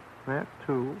 Yeah, that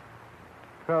too.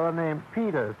 A fellow named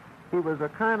Peters. He was a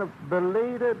kind of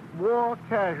belated war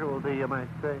casualty, you might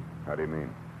say. How do you mean?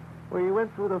 Well, he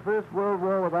went through the First World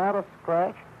War without a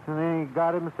scratch, and then he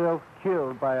got himself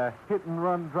killed by a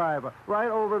hit-and-run driver right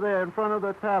over there in front of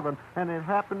the tavern, and it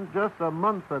happened just a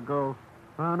month ago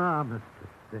on Armistice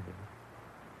Day.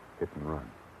 Hit and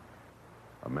run.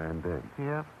 A man dead.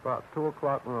 Yeah, about 2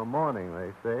 o'clock in the morning,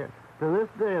 they say. To this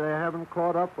day, they haven't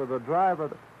caught up with the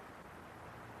driver.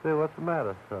 Say, what's the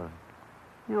matter, son?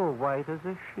 You're white as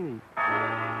a sheet.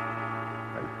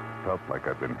 I felt like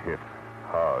I'd been hit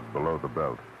hard below the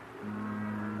belt.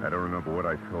 I don't remember what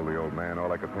I told the old man.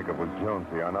 All I could think of was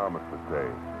Jonesy on Armistice Day.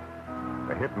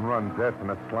 A hit-and-run death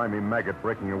and a slimy maggot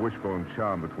breaking a wishbone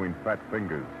charm between fat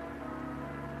fingers.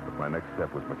 But my next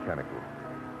step was mechanical.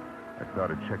 I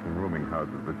started checking rooming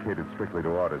houses that catered strictly to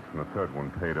artists, and the third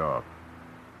one paid off.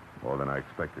 More than I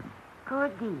expected.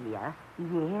 Cordelia.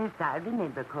 Yes, I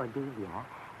remember Cordelia.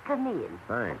 Come in.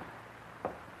 Thanks.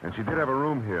 And she did have a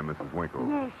room here, Mrs. Winkle.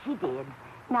 Yes, she did.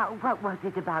 Now, what was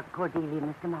it about Cordelia,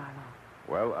 Mr. Marlowe?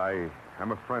 Well,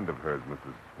 I'm a friend of hers,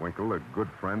 Mrs. Winkle, a good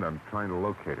friend. I'm trying to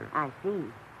locate her. I see.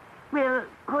 Well,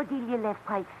 Cordelia left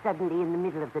quite suddenly in the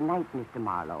middle of the night, Mr.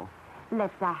 Marlowe.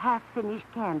 Left a half-finished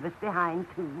canvas behind,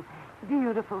 too.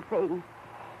 Beautiful thing.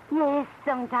 Yes,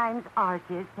 sometimes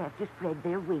artists have to spread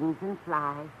their wings and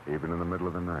fly. Even in the middle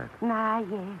of the night? Ah,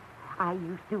 yes. I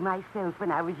used to myself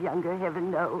when I was younger,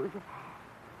 heaven knows.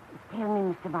 Tell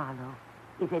me, Mr. Marlowe,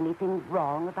 is anything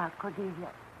wrong about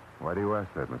Cordelia? Why do you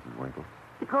ask that, Mrs. Winkle?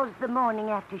 Because the morning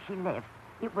after she left,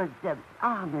 it was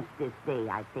Armistice Day,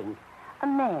 I think. A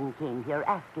man came here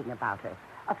asking about her.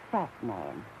 A fat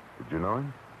man. Did you know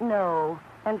him? No,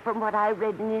 and from what I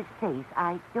read in his face,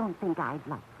 I don't think I'd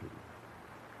like to.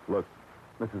 Look,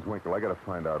 Mrs. Winkle, I gotta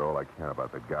find out all I can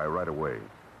about that guy right away.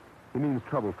 He means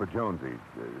trouble for Jonesy,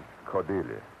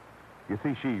 Cordelia. You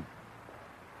see,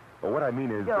 well, what I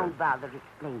mean is... Don't bother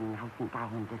explaining. I think I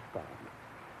understand.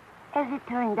 As it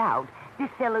turned out, this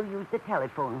fellow used the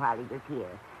telephone while he was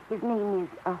here. His name is,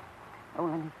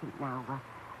 let me think now.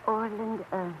 Orland,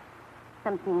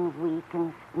 something weak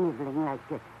and sniveling like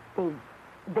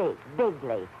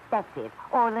Begley. That's it.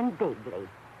 Orland Begley.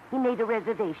 He made a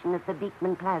reservation at the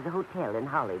Beekman Plaza Hotel in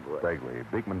Hollywood. Begley,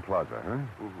 Beekman Plaza, huh?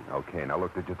 Mm-hmm. Okay, now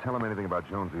look, did you tell him anything about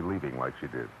Jonesy leaving like she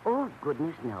did? Oh,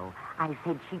 goodness, no. I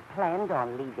said she planned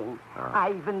on leaving.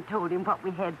 I even told him what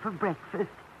we had for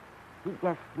breakfast. He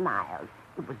just smiled.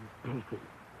 It was dirty.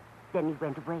 Then he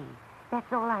went away. That's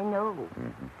all I know.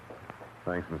 Mm-hmm.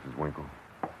 Thanks, Mrs. Winkle.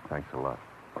 Thanks a lot.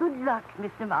 Good luck,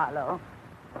 Mr. Marlowe.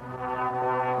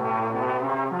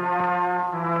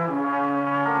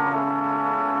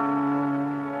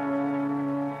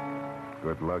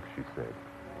 Good luck, she said.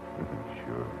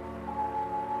 Sure.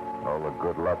 All the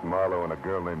good luck Marlowe and a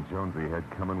girl named Jonesy had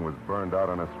coming was burned out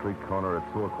on a street corner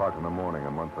at 2 o'clock in the morning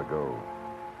a month ago.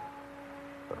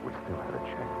 But we still had a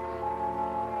chance.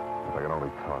 If I could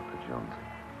only talk to Jonesy.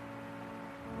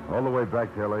 All the way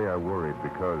back to L.A., I worried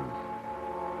because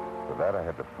for that I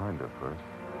had to find her first.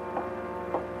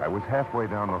 I was halfway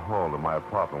down the hall to my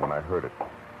apartment when I heard it.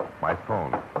 My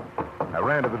phone. I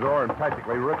ran to the door and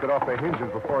practically ripped it off the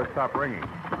hinges before it stopped ringing.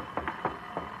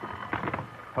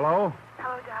 Hello?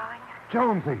 Hello, darling.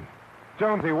 Jonesy!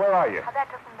 Jonesy, where are you? That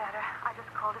doesn't matter. I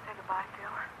just called to say goodbye, Phil.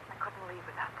 I couldn't leave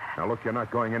without that. Now, look, you're not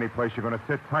going anyplace. You're going to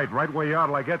sit tight right where you are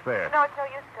till I get there. No, it's no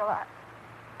use, Phil.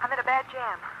 I'm in a bad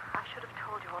jam. I should have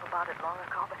told you all about it long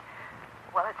ago, but,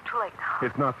 well, it's too late now.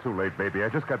 It's not too late, baby. I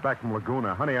just got back from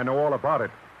Laguna. Honey, I know all about it.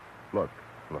 Look,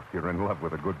 you're in love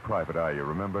with a good private eye, you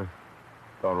remember?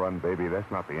 Don't run, baby. That's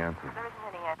not the answer. There isn't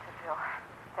any answer, Phil.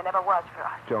 There never was for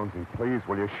us. Jonesy, please,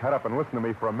 will you shut up and listen to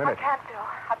me for a minute? I can't, Phil.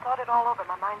 I've thought it all over.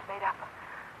 My mind's made up.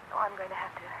 So I'm going to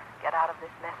have to get out of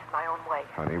this mess in my own way.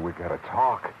 Honey, we gotta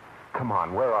talk. Come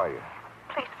on, where are you?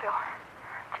 Please, Phil.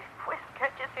 Gee whiz,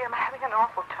 can't you see I'm having an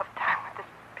awful tough time with this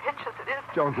bitch as it is?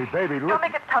 Jonesy, baby, look. Don't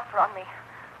make it tougher on me.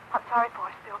 I'm sorry for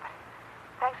us, Phil, but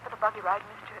thanks for the buggy ride,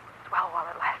 mister. It was swell while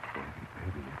it lasted.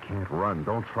 Baby, you can't run.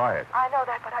 Don't try it. I know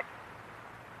that, but I...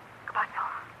 Goodbye, Phil.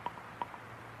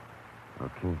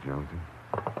 Okay, Jonesy.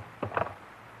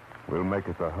 We'll make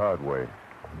it the hard way.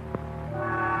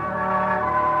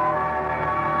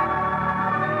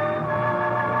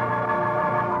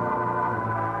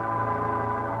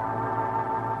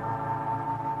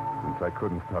 Since I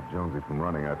couldn't stop Jonesy from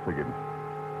running, I figured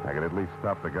I could at least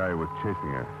stop the guy who was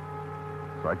chasing her.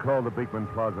 So I called the Beekman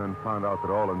Plaza and found out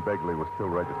that All and Begley was still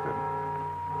registered.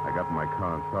 I got in my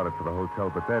car and started for the hotel,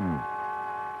 but then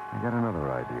I got another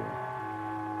idea.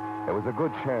 There was a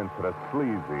good chance that a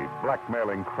sleazy,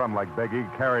 blackmailing crumb like Begley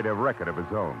carried a record of his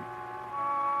own.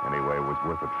 Anyway, it was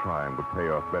worth a try and would pay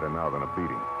off better now than a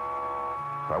beating.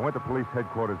 So I went to police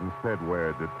headquarters instead,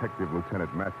 where Detective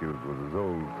Lieutenant Matthews was his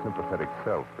old sympathetic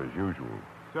self, as usual.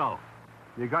 So,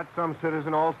 you got some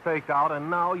citizen all staked out, and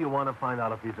now you want to find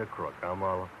out if he's a crook, huh,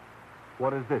 Marlowe?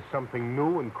 What is this, something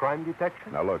new in crime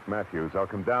detection? Now, look, Matthews, I'll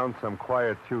come down some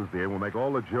quiet Tuesday and we'll make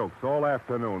all the jokes all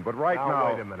afternoon. But right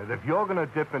now... Wait a minute. If you're going to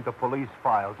dip into police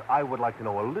files, I would like to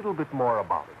know a little bit more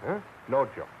about it, huh? No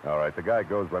joke. All right, the guy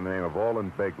goes by the name of All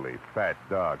Begley. Fat,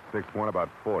 dark, 6'1", about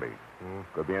 40.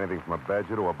 Could be anything from a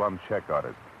badger to a bum check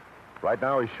artist. Right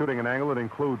now, he's shooting an angle that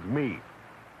includes me.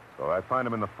 So I find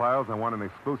him in the files. I want an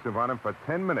exclusive on him for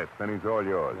 10 minutes, then he's all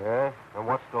yours. Yeah? And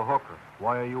what's the hooker?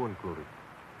 Why are you included?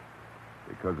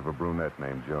 Because of a brunette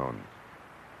named Jones.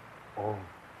 Oh.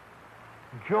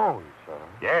 Jones, huh?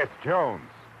 Yes, Jones.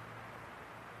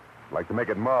 I'd like to make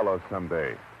it Marlowe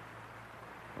someday.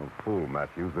 Don't fool,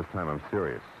 Matthews. This time I'm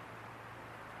serious.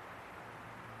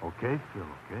 Okay, Phil,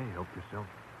 okay. Help yourself.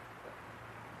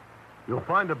 You'll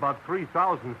find about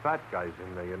 3,000 fat guys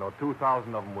in there,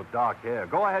 2,000 of them with dark hair.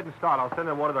 Go ahead and start. I'll send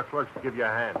in one of the clerks to give you a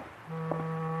hand.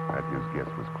 Matthews'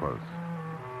 guess was close.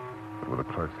 But with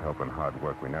the clerk's help and hard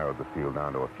work, we narrowed the field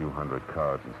down to a few hundred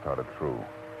cars and started through.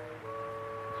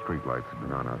 The streetlights had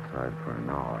been on outside for an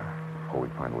hour before we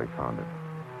finally found it.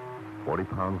 40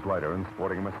 pounds lighter and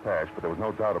sporting a mustache, but there was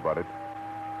no doubt about it.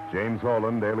 James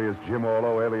Orland, alias Jim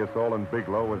Orlo, alias Orland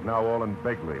Bigelow, was now Orland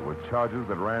Begley, with charges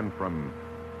that ran from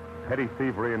petty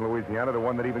thievery in Louisiana to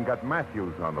one that even got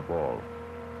Matthews on the ball.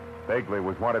 Begley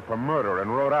was wanted for murder in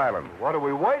Rhode Island. What are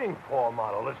we waiting for,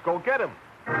 Marlowe? Let's go get him.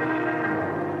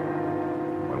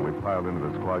 When we piled into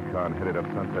the squad car and headed up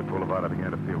Sunset Boulevard, I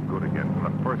began to feel good again for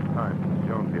the first time since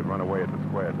Jonesy had run away at the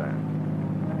square dance.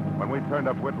 When we turned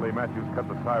up Whitley, Matthews cut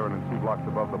the siren, and 2 blocks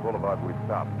above the boulevard, we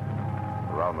stopped.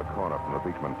 Around the corner from the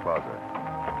Beekman Plaza.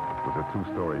 It was a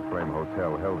 2-story frame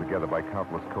hotel held together by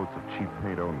countless coats of cheap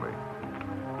paint only.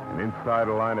 And inside,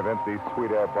 a line of empty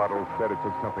sweet air bottles said it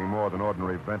took something more than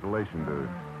ordinary ventilation to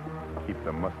keep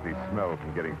the musty smell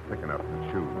from getting thick enough to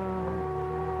chew.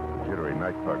 The jittery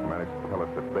night clerk managed to tell us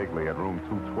that Begley had room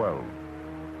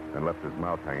 212 and left his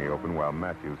mouth hanging open while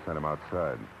Matthews sent him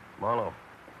outside. Marlowe,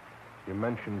 you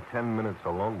mentioned 10 minutes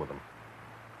alone with him.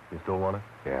 You still want it?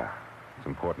 Yeah. It's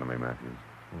important to me, Matthews.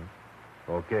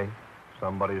 Okay.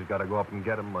 Somebody's got to go up and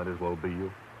get him. Might as well be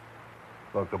you.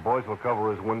 Look, the boys will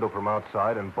cover his window from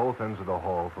outside and both ends of the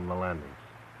hall from the landings.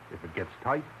 If it gets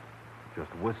tight,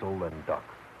 just whistle and duck.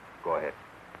 Go ahead.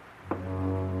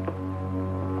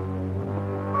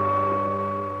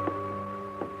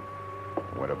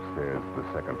 Went upstairs to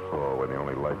the second floor where the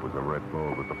only light was a red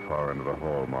bulb at the far end of the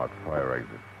hall marked fire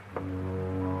exit.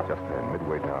 Just then,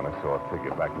 midway down, I saw a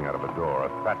figure backing out of a door. A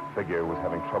fat figure who was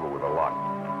having trouble with a lock.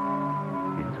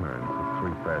 He turned,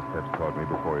 took 3 fast steps toward me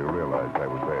before he realized I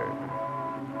was there.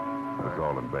 It was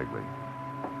Orland Begley.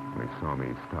 When he saw me,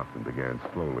 he stopped and began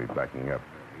slowly backing up.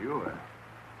 You,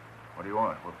 what do you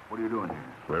want? What are you doing here?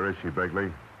 Where is she,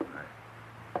 Begley?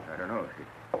 I don't know. She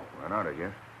ran out, I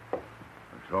guess.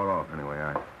 It's all off anyway.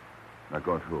 not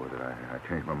going through with it. I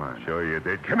changed my mind. Sure you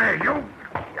did. Come here, you!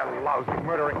 You lousy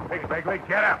murdering pig, Begley.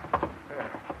 Get up!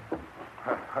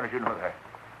 How did you know that?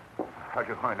 How'd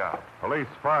you find out? Police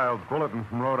filed bulletin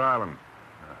from Rhode Island.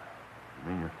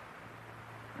 You mean you...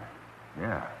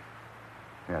 Yeah.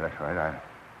 Yeah, that's right.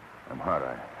 I'm hard.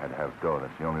 I had to have dough.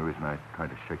 That's the only reason I tried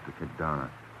to shake the kid down.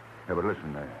 Yeah, but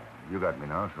listen, you got me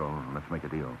now, so let's make a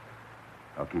deal.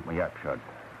 I'll keep my yap shut.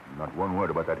 Not one word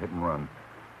about that hit and run.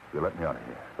 You let me out of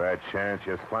here. Bad chance,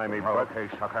 you slimy Oh, butt. okay,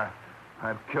 sucker.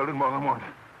 I've killed him more than once.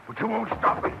 But you won't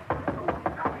stop me.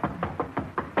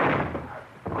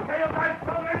 Okay, you guys,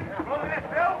 come in. Come in,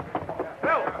 Bill.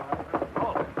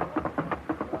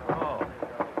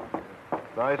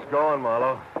 Nice going,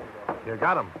 Marlowe. You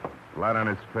got him. Flat on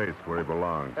his face where he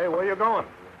belongs. Hey, where you going?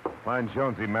 Find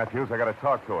Jonesy, Matthews. I got to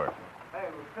talk to her. Hey,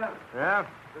 Lieutenant. Yeah?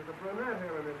 There's a brunette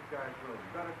here in this guy's room.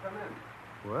 Better come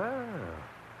in. Well,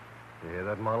 you hear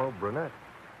that, Marlowe? Brunette.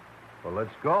 Well,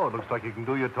 let's go. It looks like you can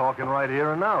do your talking right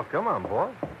here and now. Come on,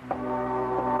 boy.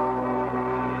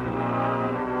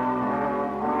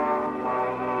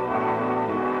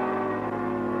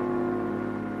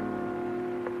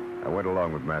 I went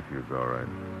along with Matthews, all right.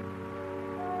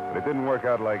 But it didn't work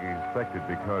out like he expected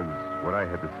because what I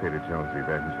had to say to Jonesy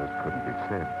then just couldn't be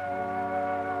said.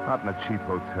 Not in a cheap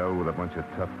hotel with a bunch of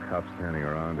tough cops standing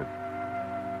around it.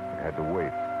 I had to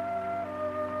wait.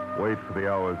 Wait for the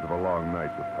hours of a long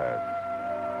night to pass.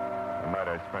 A night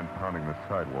I spent pounding the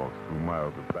sidewalks through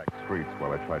miles of back streets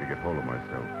while I tried to get hold of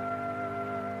myself.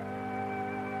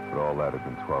 But all that had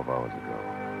been 12 hours ago.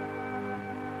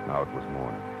 Now it was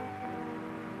morning.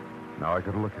 Now I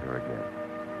could look at her again.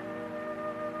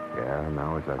 Yeah,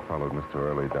 now as I followed Mr.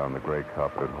 Early down the gray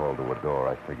carpeted hall to a door,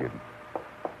 I figured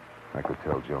I could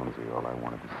tell Jonesy all I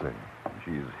wanted to say.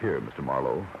 She's here, Mr.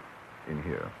 Marlowe. In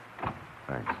here.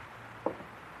 Thanks.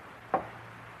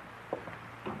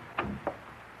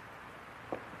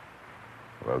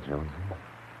 Well, Jonesy,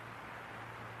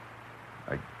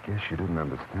 I guess you didn't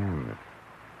understand that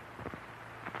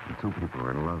when two people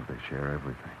are in love, they share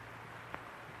everything.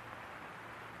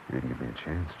 You didn't give me a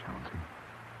chance, Jonesy.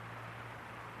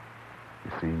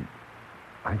 You see,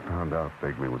 I found out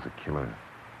Begley was a killer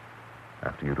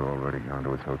after you'd already gone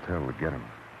to his hotel to get him.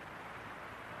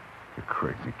 You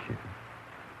crazy kid.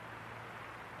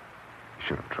 You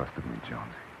should have trusted me,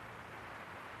 Jonesy.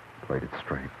 Played it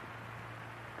straight.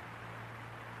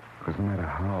 Because no matter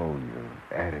how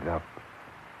you add it up,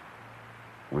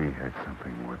 we had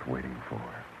something worth waiting for.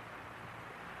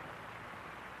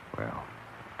 Well,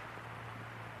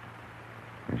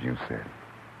 as you said,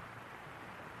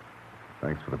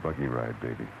 thanks for the buggy ride,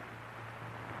 baby.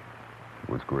 It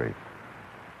was great.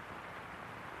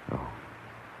 Oh,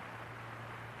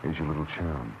 here's your little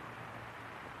charm.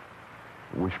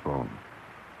 Wishbone.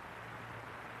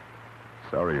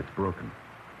 Sorry it's broken.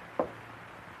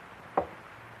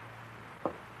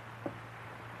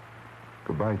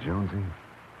 Goodbye, Jonesy.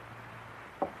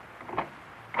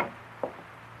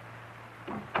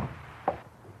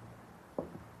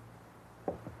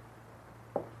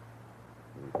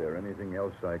 Is there anything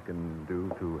else I can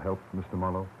do to help, Mr.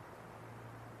 Marlowe?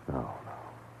 No.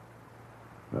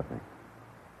 Nothing.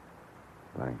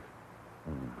 Thanks.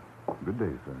 Good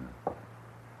day, sir.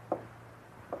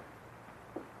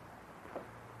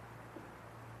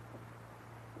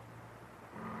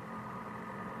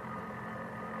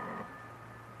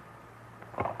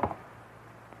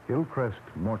 Hillcrest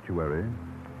Mortuary.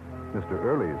 Mr.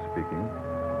 Early is speaking.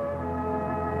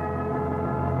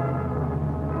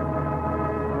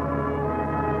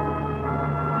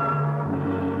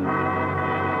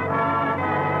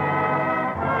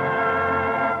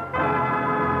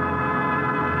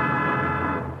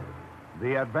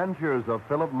 The Adventures of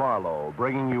Philip Marlowe,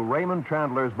 bringing you Raymond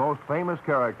Chandler's most famous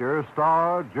character,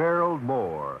 star Gerald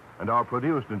Moore, and are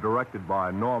produced and directed by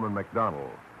Norman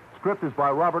MacDonald. Script is by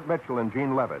Robert Mitchell and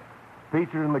Gene Levitt.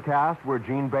 Featured in the cast were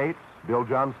Gene Bates, Bill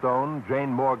Johnstone, Jane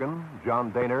Morgan,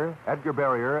 John Daner, Edgar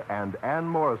Barrier, and Ann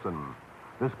Morrison.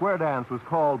 The square dance was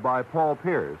called by Paul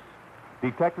Pierce.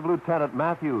 Detective Lieutenant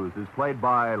Matthews is played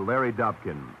by Larry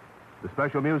Dobkin. The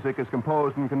special music is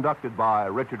composed and conducted by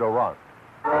Richard O'Rourke.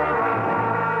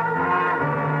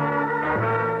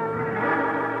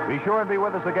 Be sure and be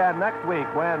with us again next week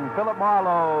when Philip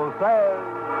Marlowe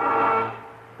says...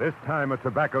 This time a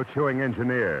tobacco-chewing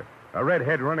engineer, a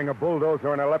redhead running a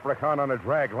bulldozer, and a leprechaun on a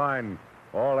drag line,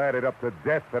 all added up to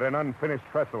death at an unfinished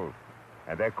trestle.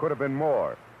 And there could have been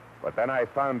more. But then I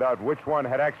found out which one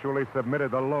had actually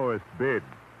submitted the lowest bid.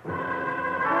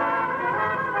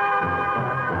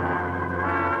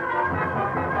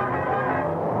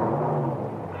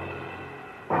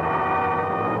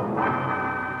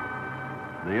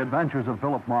 The Adventures of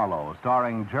Philip Marlowe,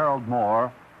 starring Gerald Moore,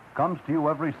 comes to you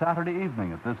every Saturday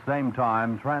evening at this same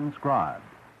time, transcribed.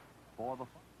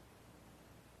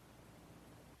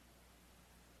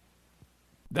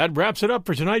 That wraps it up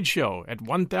for tonight's show at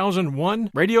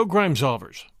 1001 Radio Crime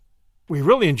Solvers. We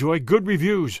really enjoy good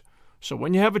reviews, so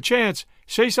when you have a chance,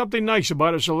 say something nice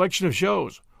about a selection of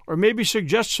shows, or maybe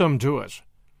suggest some to us.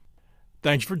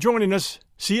 Thanks for joining us.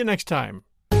 See you next time.